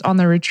person that's on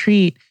the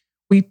retreat,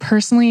 we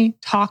personally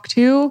talk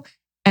to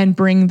and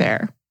bring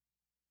there.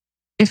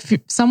 If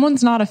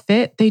someone's not a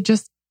fit,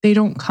 they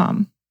don't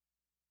come.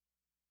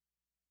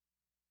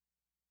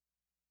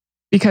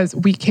 Because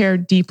we care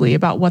deeply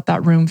about what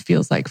that room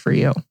feels like for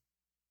you.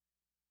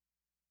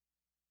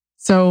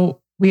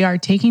 So we are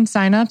taking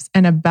signups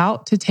and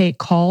about to take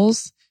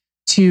calls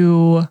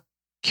to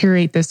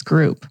curate this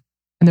group.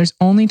 And there's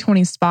only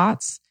 20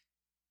 spots.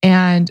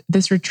 And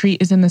this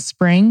retreat is in the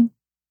spring.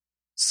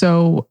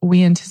 So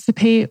we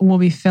anticipate we'll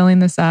be filling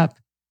this up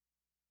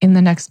in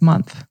the next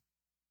month.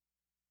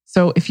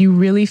 So if you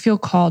really feel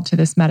called to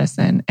this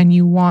medicine and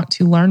you want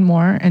to learn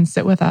more and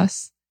sit with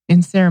us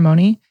in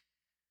ceremony,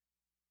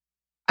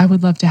 I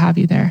would love to have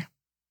you there.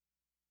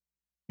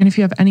 And if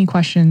you have any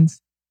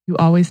questions, you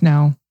always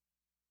know,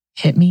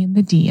 hit me in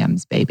the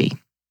DMs, baby.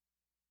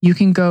 You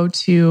can go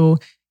to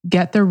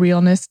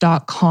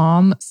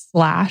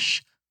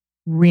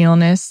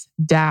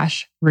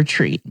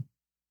gettherealness.com/realness-retreat.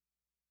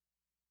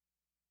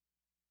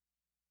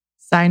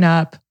 Sign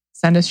up,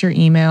 send us your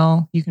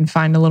email. You can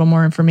find a little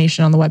more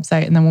information on the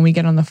website. And then when we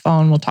get on the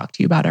phone, we'll talk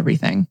to you about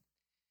everything.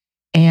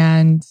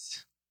 And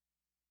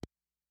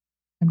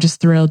I'm just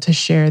thrilled to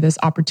share this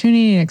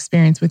opportunity and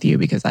experience with you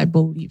because I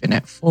believe in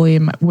it fully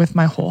with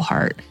my whole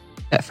heart,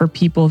 that for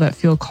people that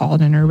feel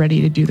called and are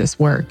ready to do this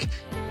work,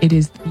 it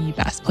is the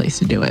best place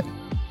to do it.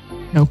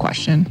 No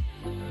question.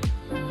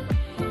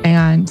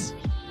 And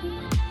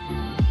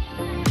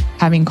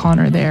having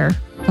Connor there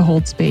to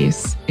hold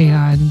space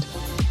and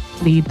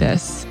lead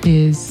this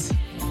is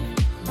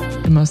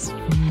the most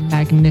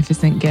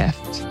magnificent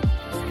gift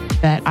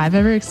that I've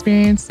ever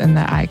experienced and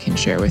that I can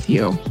share with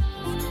you.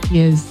 He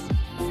is,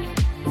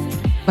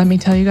 let me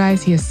tell you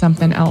guys, he is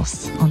something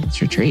else on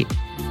this retreat.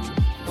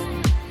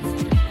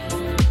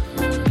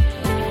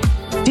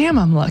 Damn,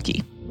 I'm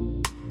lucky.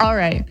 All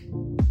right.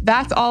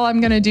 That's all I'm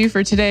going to do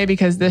for today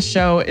because this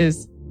show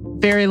is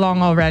very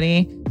long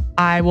already.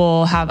 I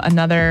will have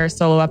another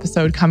solo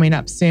episode coming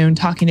up soon,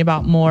 talking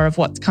about more of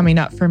what's coming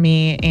up for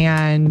me.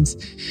 And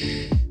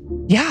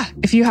yeah,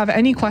 if you have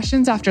any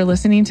questions after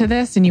listening to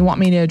this and you want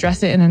me to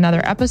address it in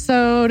another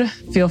episode,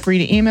 feel free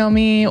to email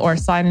me or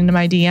slide into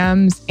my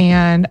DMs.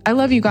 And I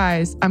love you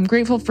guys. I'm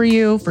grateful for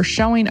you, for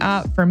showing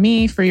up, for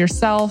me, for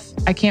yourself.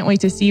 I can't wait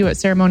to see you at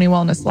Ceremony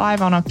Wellness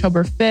Live on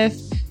October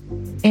 5th.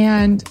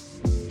 And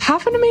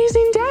have an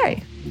amazing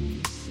day.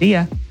 See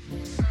ya.